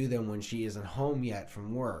try to do them when she isn't home yet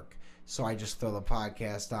from work. So I just throw the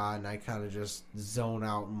podcast on, and I kind of just zone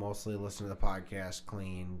out and mostly listen to the podcast,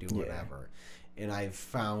 clean, do whatever. Yeah. And I've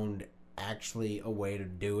found actually a way to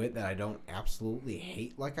do it that I don't absolutely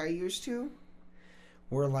hate like I used to.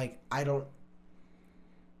 Where, like, I'm going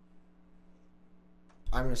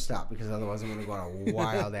to stop because otherwise I'm going to go on a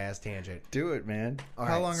wild-ass tangent. Do it, man.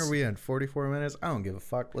 How long are we in? 44 minutes? I don't give a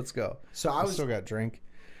fuck. Let's go. So I still got drink.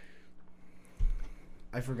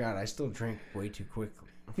 I forgot. I still drank way too quickly.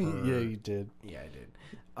 Yeah, you did. Yeah, I did.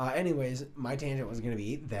 Anyways, my tangent was going to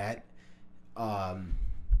be that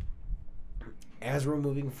as we're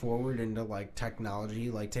moving forward into, like,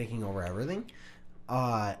 technology, like, taking over everything,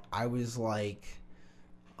 I was like,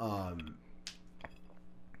 I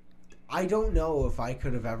don't know if I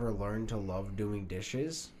could have ever learned to love doing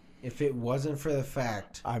dishes if it wasn't for the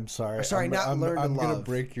fact. I'm sorry. I'm gonna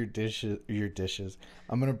break your dishes.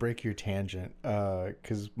 I'm gonna break your tangent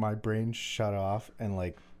because my brain shut off, and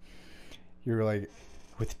like you're like,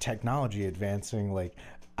 with technology advancing, like,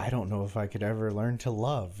 I don't know if I could ever learn to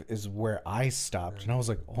love is where I stopped, and I was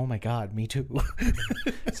like, oh my god, me too.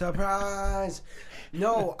 Surprise!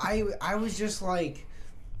 No, I was just like,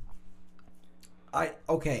 I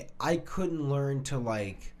couldn't learn to,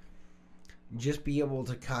 like, just be able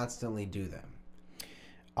to constantly do them.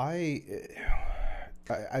 I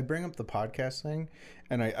bring up the podcast thing,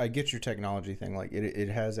 And I get your technology thing. Like it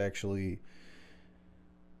has actually,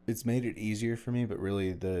 it's made it easier for me. But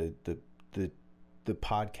really, the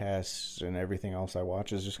podcasts and everything else I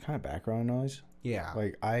watch is just kind of background noise. Yeah.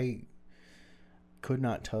 Like I could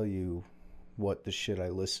not tell you what the shit I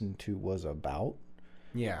listened to was about.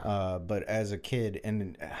 Yeah. But as a kid,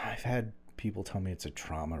 and I've had people tell me it's a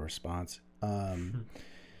trauma response.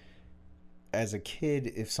 As a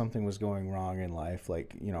kid, if something was going wrong in life,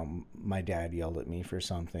 like, you know, my dad yelled at me for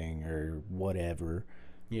something or whatever,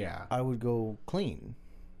 yeah, I would go clean.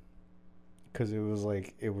 Because it was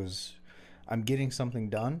like, I'm getting something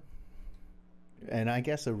done. And I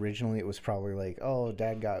guess originally it was probably like, oh,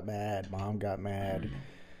 dad got mad, mom got mad,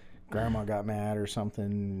 grandma got mad or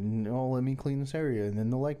something. Oh, let me clean this area and then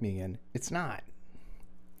they'll like me again. It's not.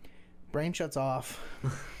 Brain shuts off.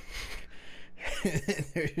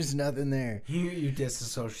 There's nothing there. You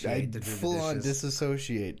disassociate. I full on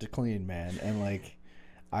disassociate to clean, man. And like,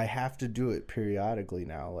 I have to do it periodically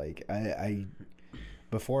now. Like I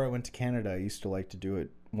before I went to Canada, I used to like to do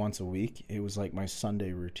it once a week. It was like my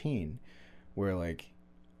Sunday routine, where like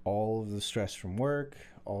all of the stress from work,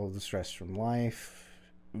 all of the stress from life,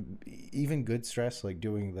 even good stress like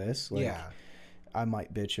doing this, like, yeah, I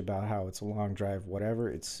might bitch about how it's a long drive, whatever.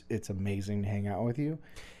 It's amazing to hang out with you.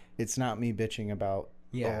 It's not me bitching about,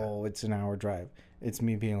 oh, it's an hour drive. It's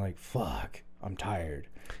me being like, fuck, I'm tired.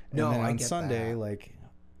 No, and then I on get Sunday, that. like,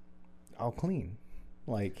 I'll clean.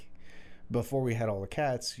 Like, before we had all the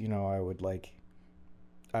cats, you know, I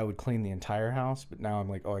would clean the entire house, but now I'm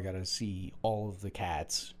like, oh, I gotta see all of the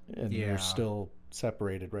cats, and they're still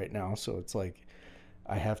separated right now, so it's like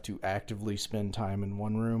I have to actively spend time in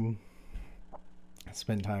one room,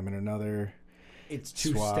 spend time in another. It's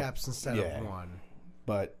two steps instead of one.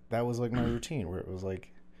 But that was like my routine, where it was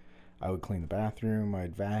like I would clean the bathroom,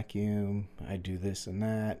 I'd vacuum, I'd do this and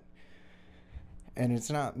that. And it's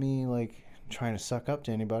not me like trying to suck up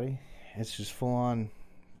to anybody. It's just full on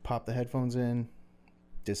pop the headphones in,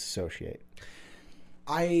 disassociate.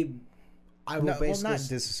 I will basically... Well, not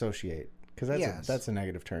disassociate, because that's a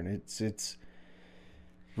negative term. It's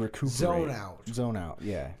recuperate. Zone out,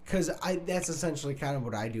 yeah. Because that's essentially kind of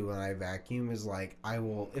what I do when I vacuum, is like, I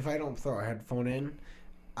will, if I don't throw a headphone in,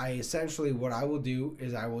 what I will do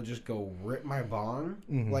is I will just go rip my bong.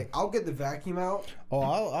 Mm-hmm. Like, I'll get the vacuum out. Oh,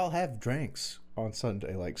 I'll have drinks on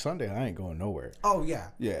Sunday. Like, Sunday, I ain't going nowhere. Oh, yeah.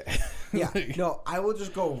 Yeah. Yeah. No, I will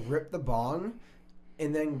just go rip the bong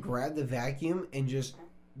and then grab the vacuum and just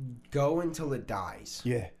go until it dies.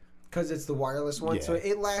 Yeah. Because it's the wireless one. Yeah. So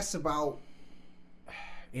it lasts about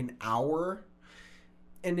an hour.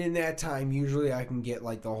 And in that time, usually I can get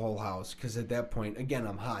like the whole house. Because at that point, again,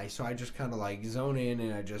 I'm high. So I just kind of like zone in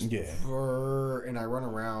and I just... and I run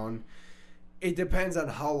around. It depends on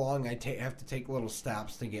how long I have to take little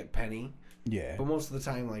stops to get Penny. Yeah. But most of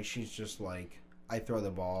the time, like, she's just like... I throw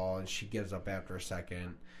the ball and she gives up after a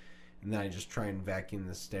second. And then I just try and vacuum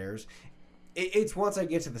the stairs. It's once I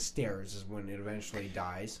get to the stairs is when it eventually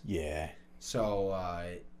dies. Yeah.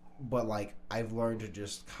 So, but like, I've learned to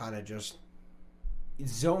just kind of just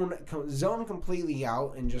zone completely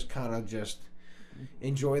out and just kind of just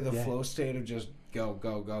enjoy the flow state of just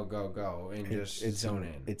go, and just zone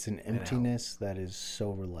in. It's an emptiness that is so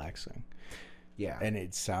relaxing. Yeah. And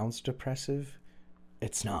it sounds depressive.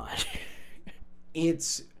 It's not.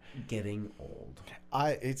 It's getting old.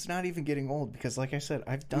 It's not even getting old, because like I said,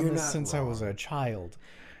 I've done this since I was a child.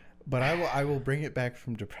 But I will bring it back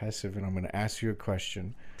from depressive, and I'm going to ask you a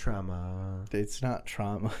question. Trauma. It's not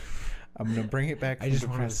trauma. I'm going to bring it back from depressive.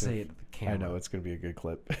 I just wanted to say it to the camera. I know, it's going to be a good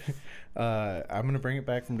clip. I'm going to bring it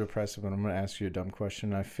back from depressive, and I'm going to ask you a dumb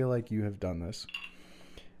question. I feel like you have done this.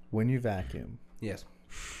 When you vacuum. Yes.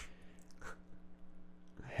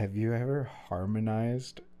 Have you ever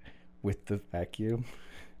harmonized with the vacuum?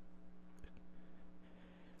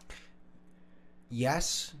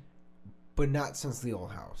 Yes, but not since the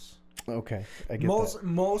old house. Okay, I get that.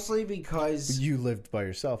 Mostly because... You lived by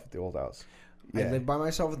yourself at the old house. Yeah. I lived by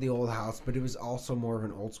myself at the old house, but it was also more of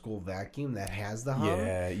an old school vacuum that has the hum.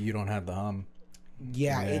 Yeah, you don't have the hum.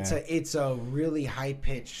 Yeah, it's a really high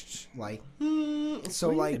pitched like. So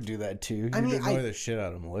well, like you could do that too. You could annoy the shit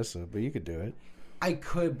out of Melissa, but you could do it. I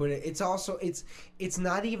could, but it's also it's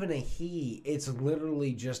not even a he. It's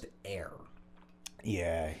literally just air.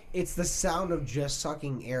 Yeah. It's the sound of just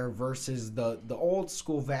sucking air versus the old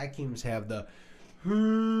school vacuums have the. Yeah,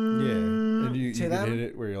 and you can hit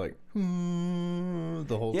it where you're like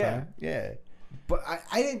the whole time. Yeah. But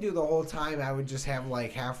I didn't do the whole time. I would just have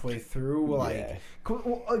like halfway through, like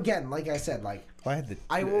again, like I said, like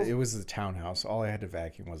it was the townhouse. All I had to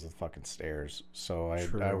vacuum was the fucking stairs, so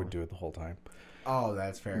I would do it the whole time. Oh,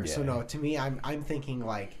 that's fair. Yeah. So no, to me, I'm thinking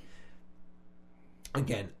like,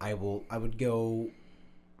 again, I would go,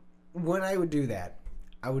 when I would do that,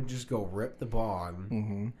 I would just go rip the bong,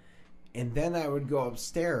 Mm-hmm. and then I would go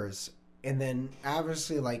upstairs, and then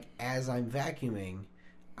obviously, like, as I'm vacuuming,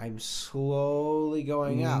 I'm slowly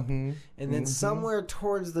going up, and then somewhere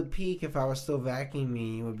towards the peak, if I was still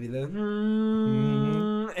vacuuming, would be the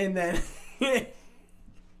and then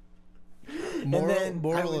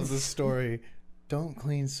Moral of the story: don't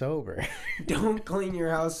clean sober. Don't clean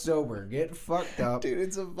your house sober. Get fucked up, dude.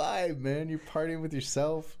 It's a vibe, man. You're partying with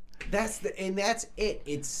yourself. That's it.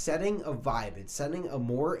 It's setting a vibe. It's setting a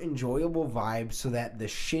more enjoyable vibe, so that the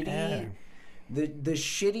the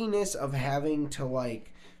shittiness of having to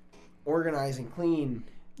like organize and clean,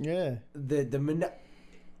 the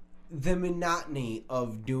monotony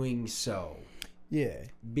of doing so,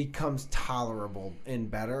 becomes tolerable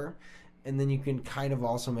and better, and then you can kind of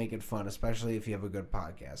also make it fun, especially if you have a good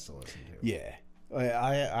podcast to listen to. Yeah,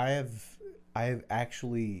 I have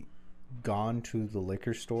actually gone to the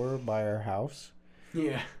liquor store by our house.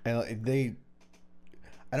 Yeah, and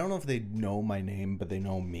I don't know if they know my name, but they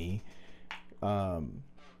know me,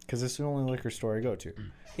 because it's the only liquor store I go to.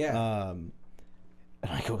 Yeah, and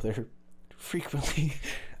I go there frequently.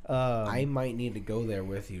 I might need to go there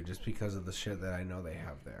with you just because of the shit that I know they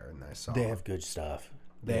have there, and I saw they have good stuff.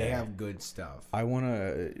 They have good stuff. I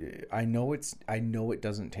know it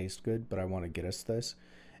doesn't taste good, but I want to get us this.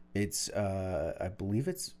 It's I believe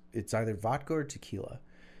it's either vodka or tequila.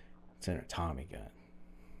 It's in a Tommy gun.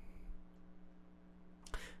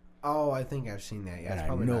 Oh, I think I've seen that. Yeah, and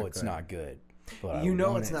I know it's not good. But you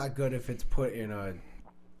know it's not good if it's put in a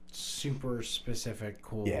super specific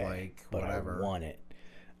cool but whatever. I want it.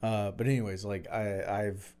 But anyways, like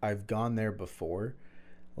I've gone there before,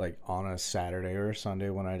 like on a Saturday or a Sunday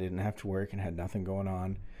when I didn't have to work and had nothing going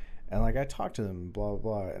on. And like I talked to them, blah blah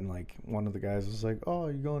blah, and like one of the guys was like, "Oh,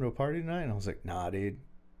 you going to a party tonight?" And I was like, "Nah, dude,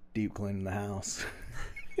 deep cleaning the house."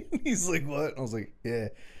 He's like, "What?" And I was like, "Yeah,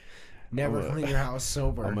 never clean your house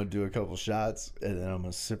sober. I'm gonna do a couple shots and then I'm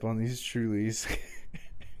gonna sip on these Trulies."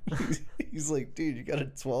 He's like, "Dude, you got a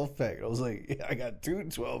 12-pack." I was like, "Yeah, I got 2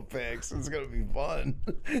 12-packs. It's gonna be fun."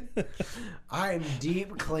 I'm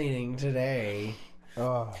deep cleaning today.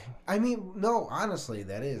 I mean, no, honestly,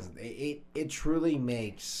 that is it. Truly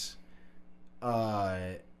makes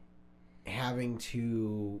having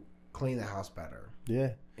to clean the house better.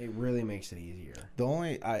 Yeah, it really makes it easier.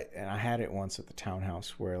 I had it once at the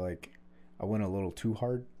townhouse where like I went a little too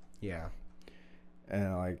hard. Yeah,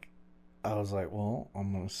 and like I was like, well,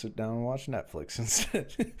 I'm gonna sit down and watch Netflix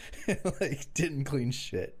instead. Like, didn't clean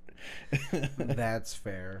shit. That's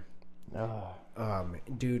fair.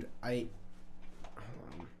 Dude,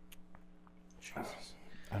 Jesus.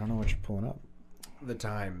 I don't know what you're pulling up. The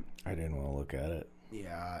time. I didn't want to look at it.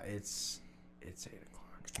 Yeah, it's 8:00.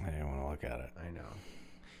 I didn't want to look at it. I know.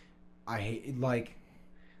 I hate, like,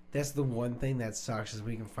 that's the one thing that sucks is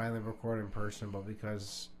we can finally record in person, but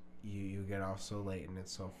because you get off so late and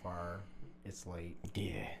it's so far, it's late.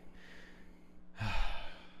 Yeah.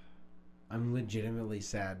 I'm legitimately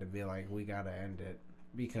sad to be like, we gotta end it,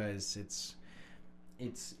 because it's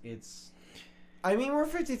I mean, we're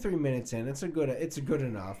 53 minutes in. It's a good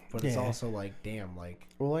enough, but it's also like, damn, like.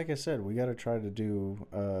 Well, like I said, we got to try to do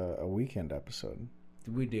a weekend episode.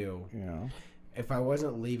 We do. You know. If I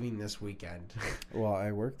wasn't leaving this weekend. Well,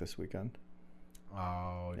 I work this weekend.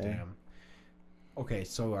 Oh, damn. Okay,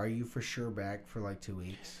 so are you for sure back for like 2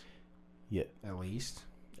 weeks? Yeah. At least.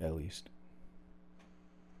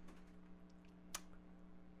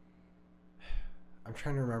 I'm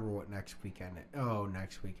trying to remember what next weekend.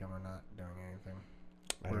 Next weekend we're not doing anything.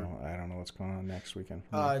 I don't know what's going on next weekend.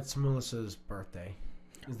 It's Melissa's birthday.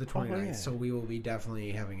 It's the 29th, so we will be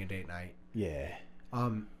definitely having a date night. Yeah.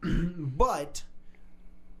 But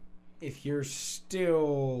if you're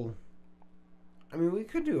still, I mean, we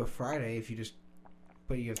could do a Friday if you just,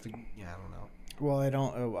 but you have to. Yeah, I don't know. Well,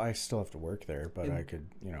 I still have to work there, but I could,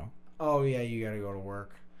 you know. Oh yeah, you got to go to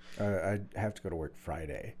work. I have to go to work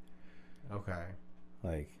Friday. Okay.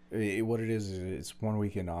 Like, what it is it's 1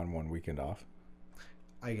 weekend on, 1 weekend off.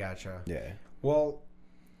 I gotcha. Yeah. Well,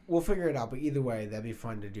 we'll figure it out, but either way, that'd be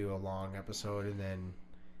fun to do a long episode, and then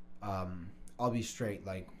I'll be straight.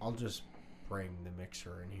 Like, I'll just bring the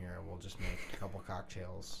mixer in here, and we'll just make a couple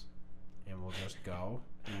cocktails, and we'll just go,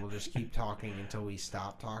 and we'll just keep talking until we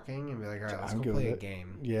stop talking, and be like, all right, let's go play a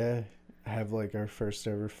game. Yeah. Have, like, our first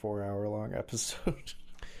ever 4-hour long episode.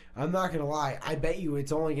 I'm not gonna lie. I bet you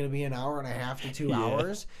it's only gonna be an hour and a half to 2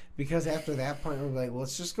 hours, because after that point we're like,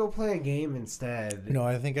 let's just go play a game instead. No,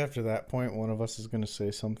 I think after that point, one of us is gonna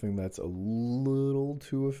say something that's a little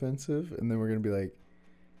too offensive, and then we're gonna be like,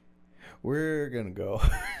 we're gonna go.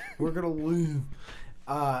 We're gonna leave.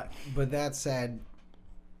 But that said,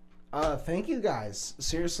 thank you guys.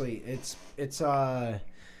 Seriously, it's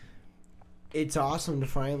awesome to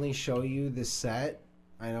finally show you this set.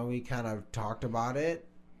 I know we kind of talked about it.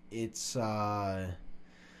 It's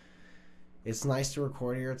nice to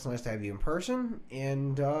record here. It's nice to have you in person,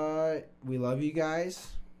 and we love you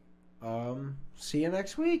guys. See you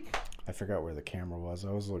next week. I forgot where the camera was.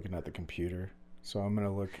 I was looking at the computer, so I'm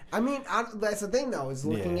gonna look. I mean, that's the thing, though, is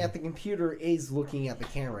looking at the computer is looking at the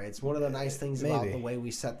camera. It's one of the nice things about the way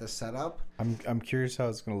we set this set up. I'm curious how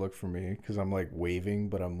it's gonna look for me, because I'm like waving,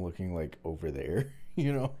 but I'm looking like over there.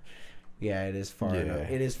 You know. Yeah, it is far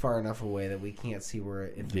enough. It is far enough away that we can't see where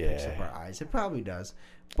it picks up our eyes. It probably does.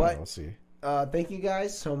 But we'll see. Thank you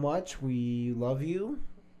guys so much. We love you.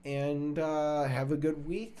 And have a good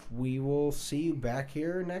week. We will see you back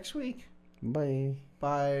here next week. Bye.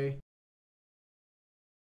 Bye.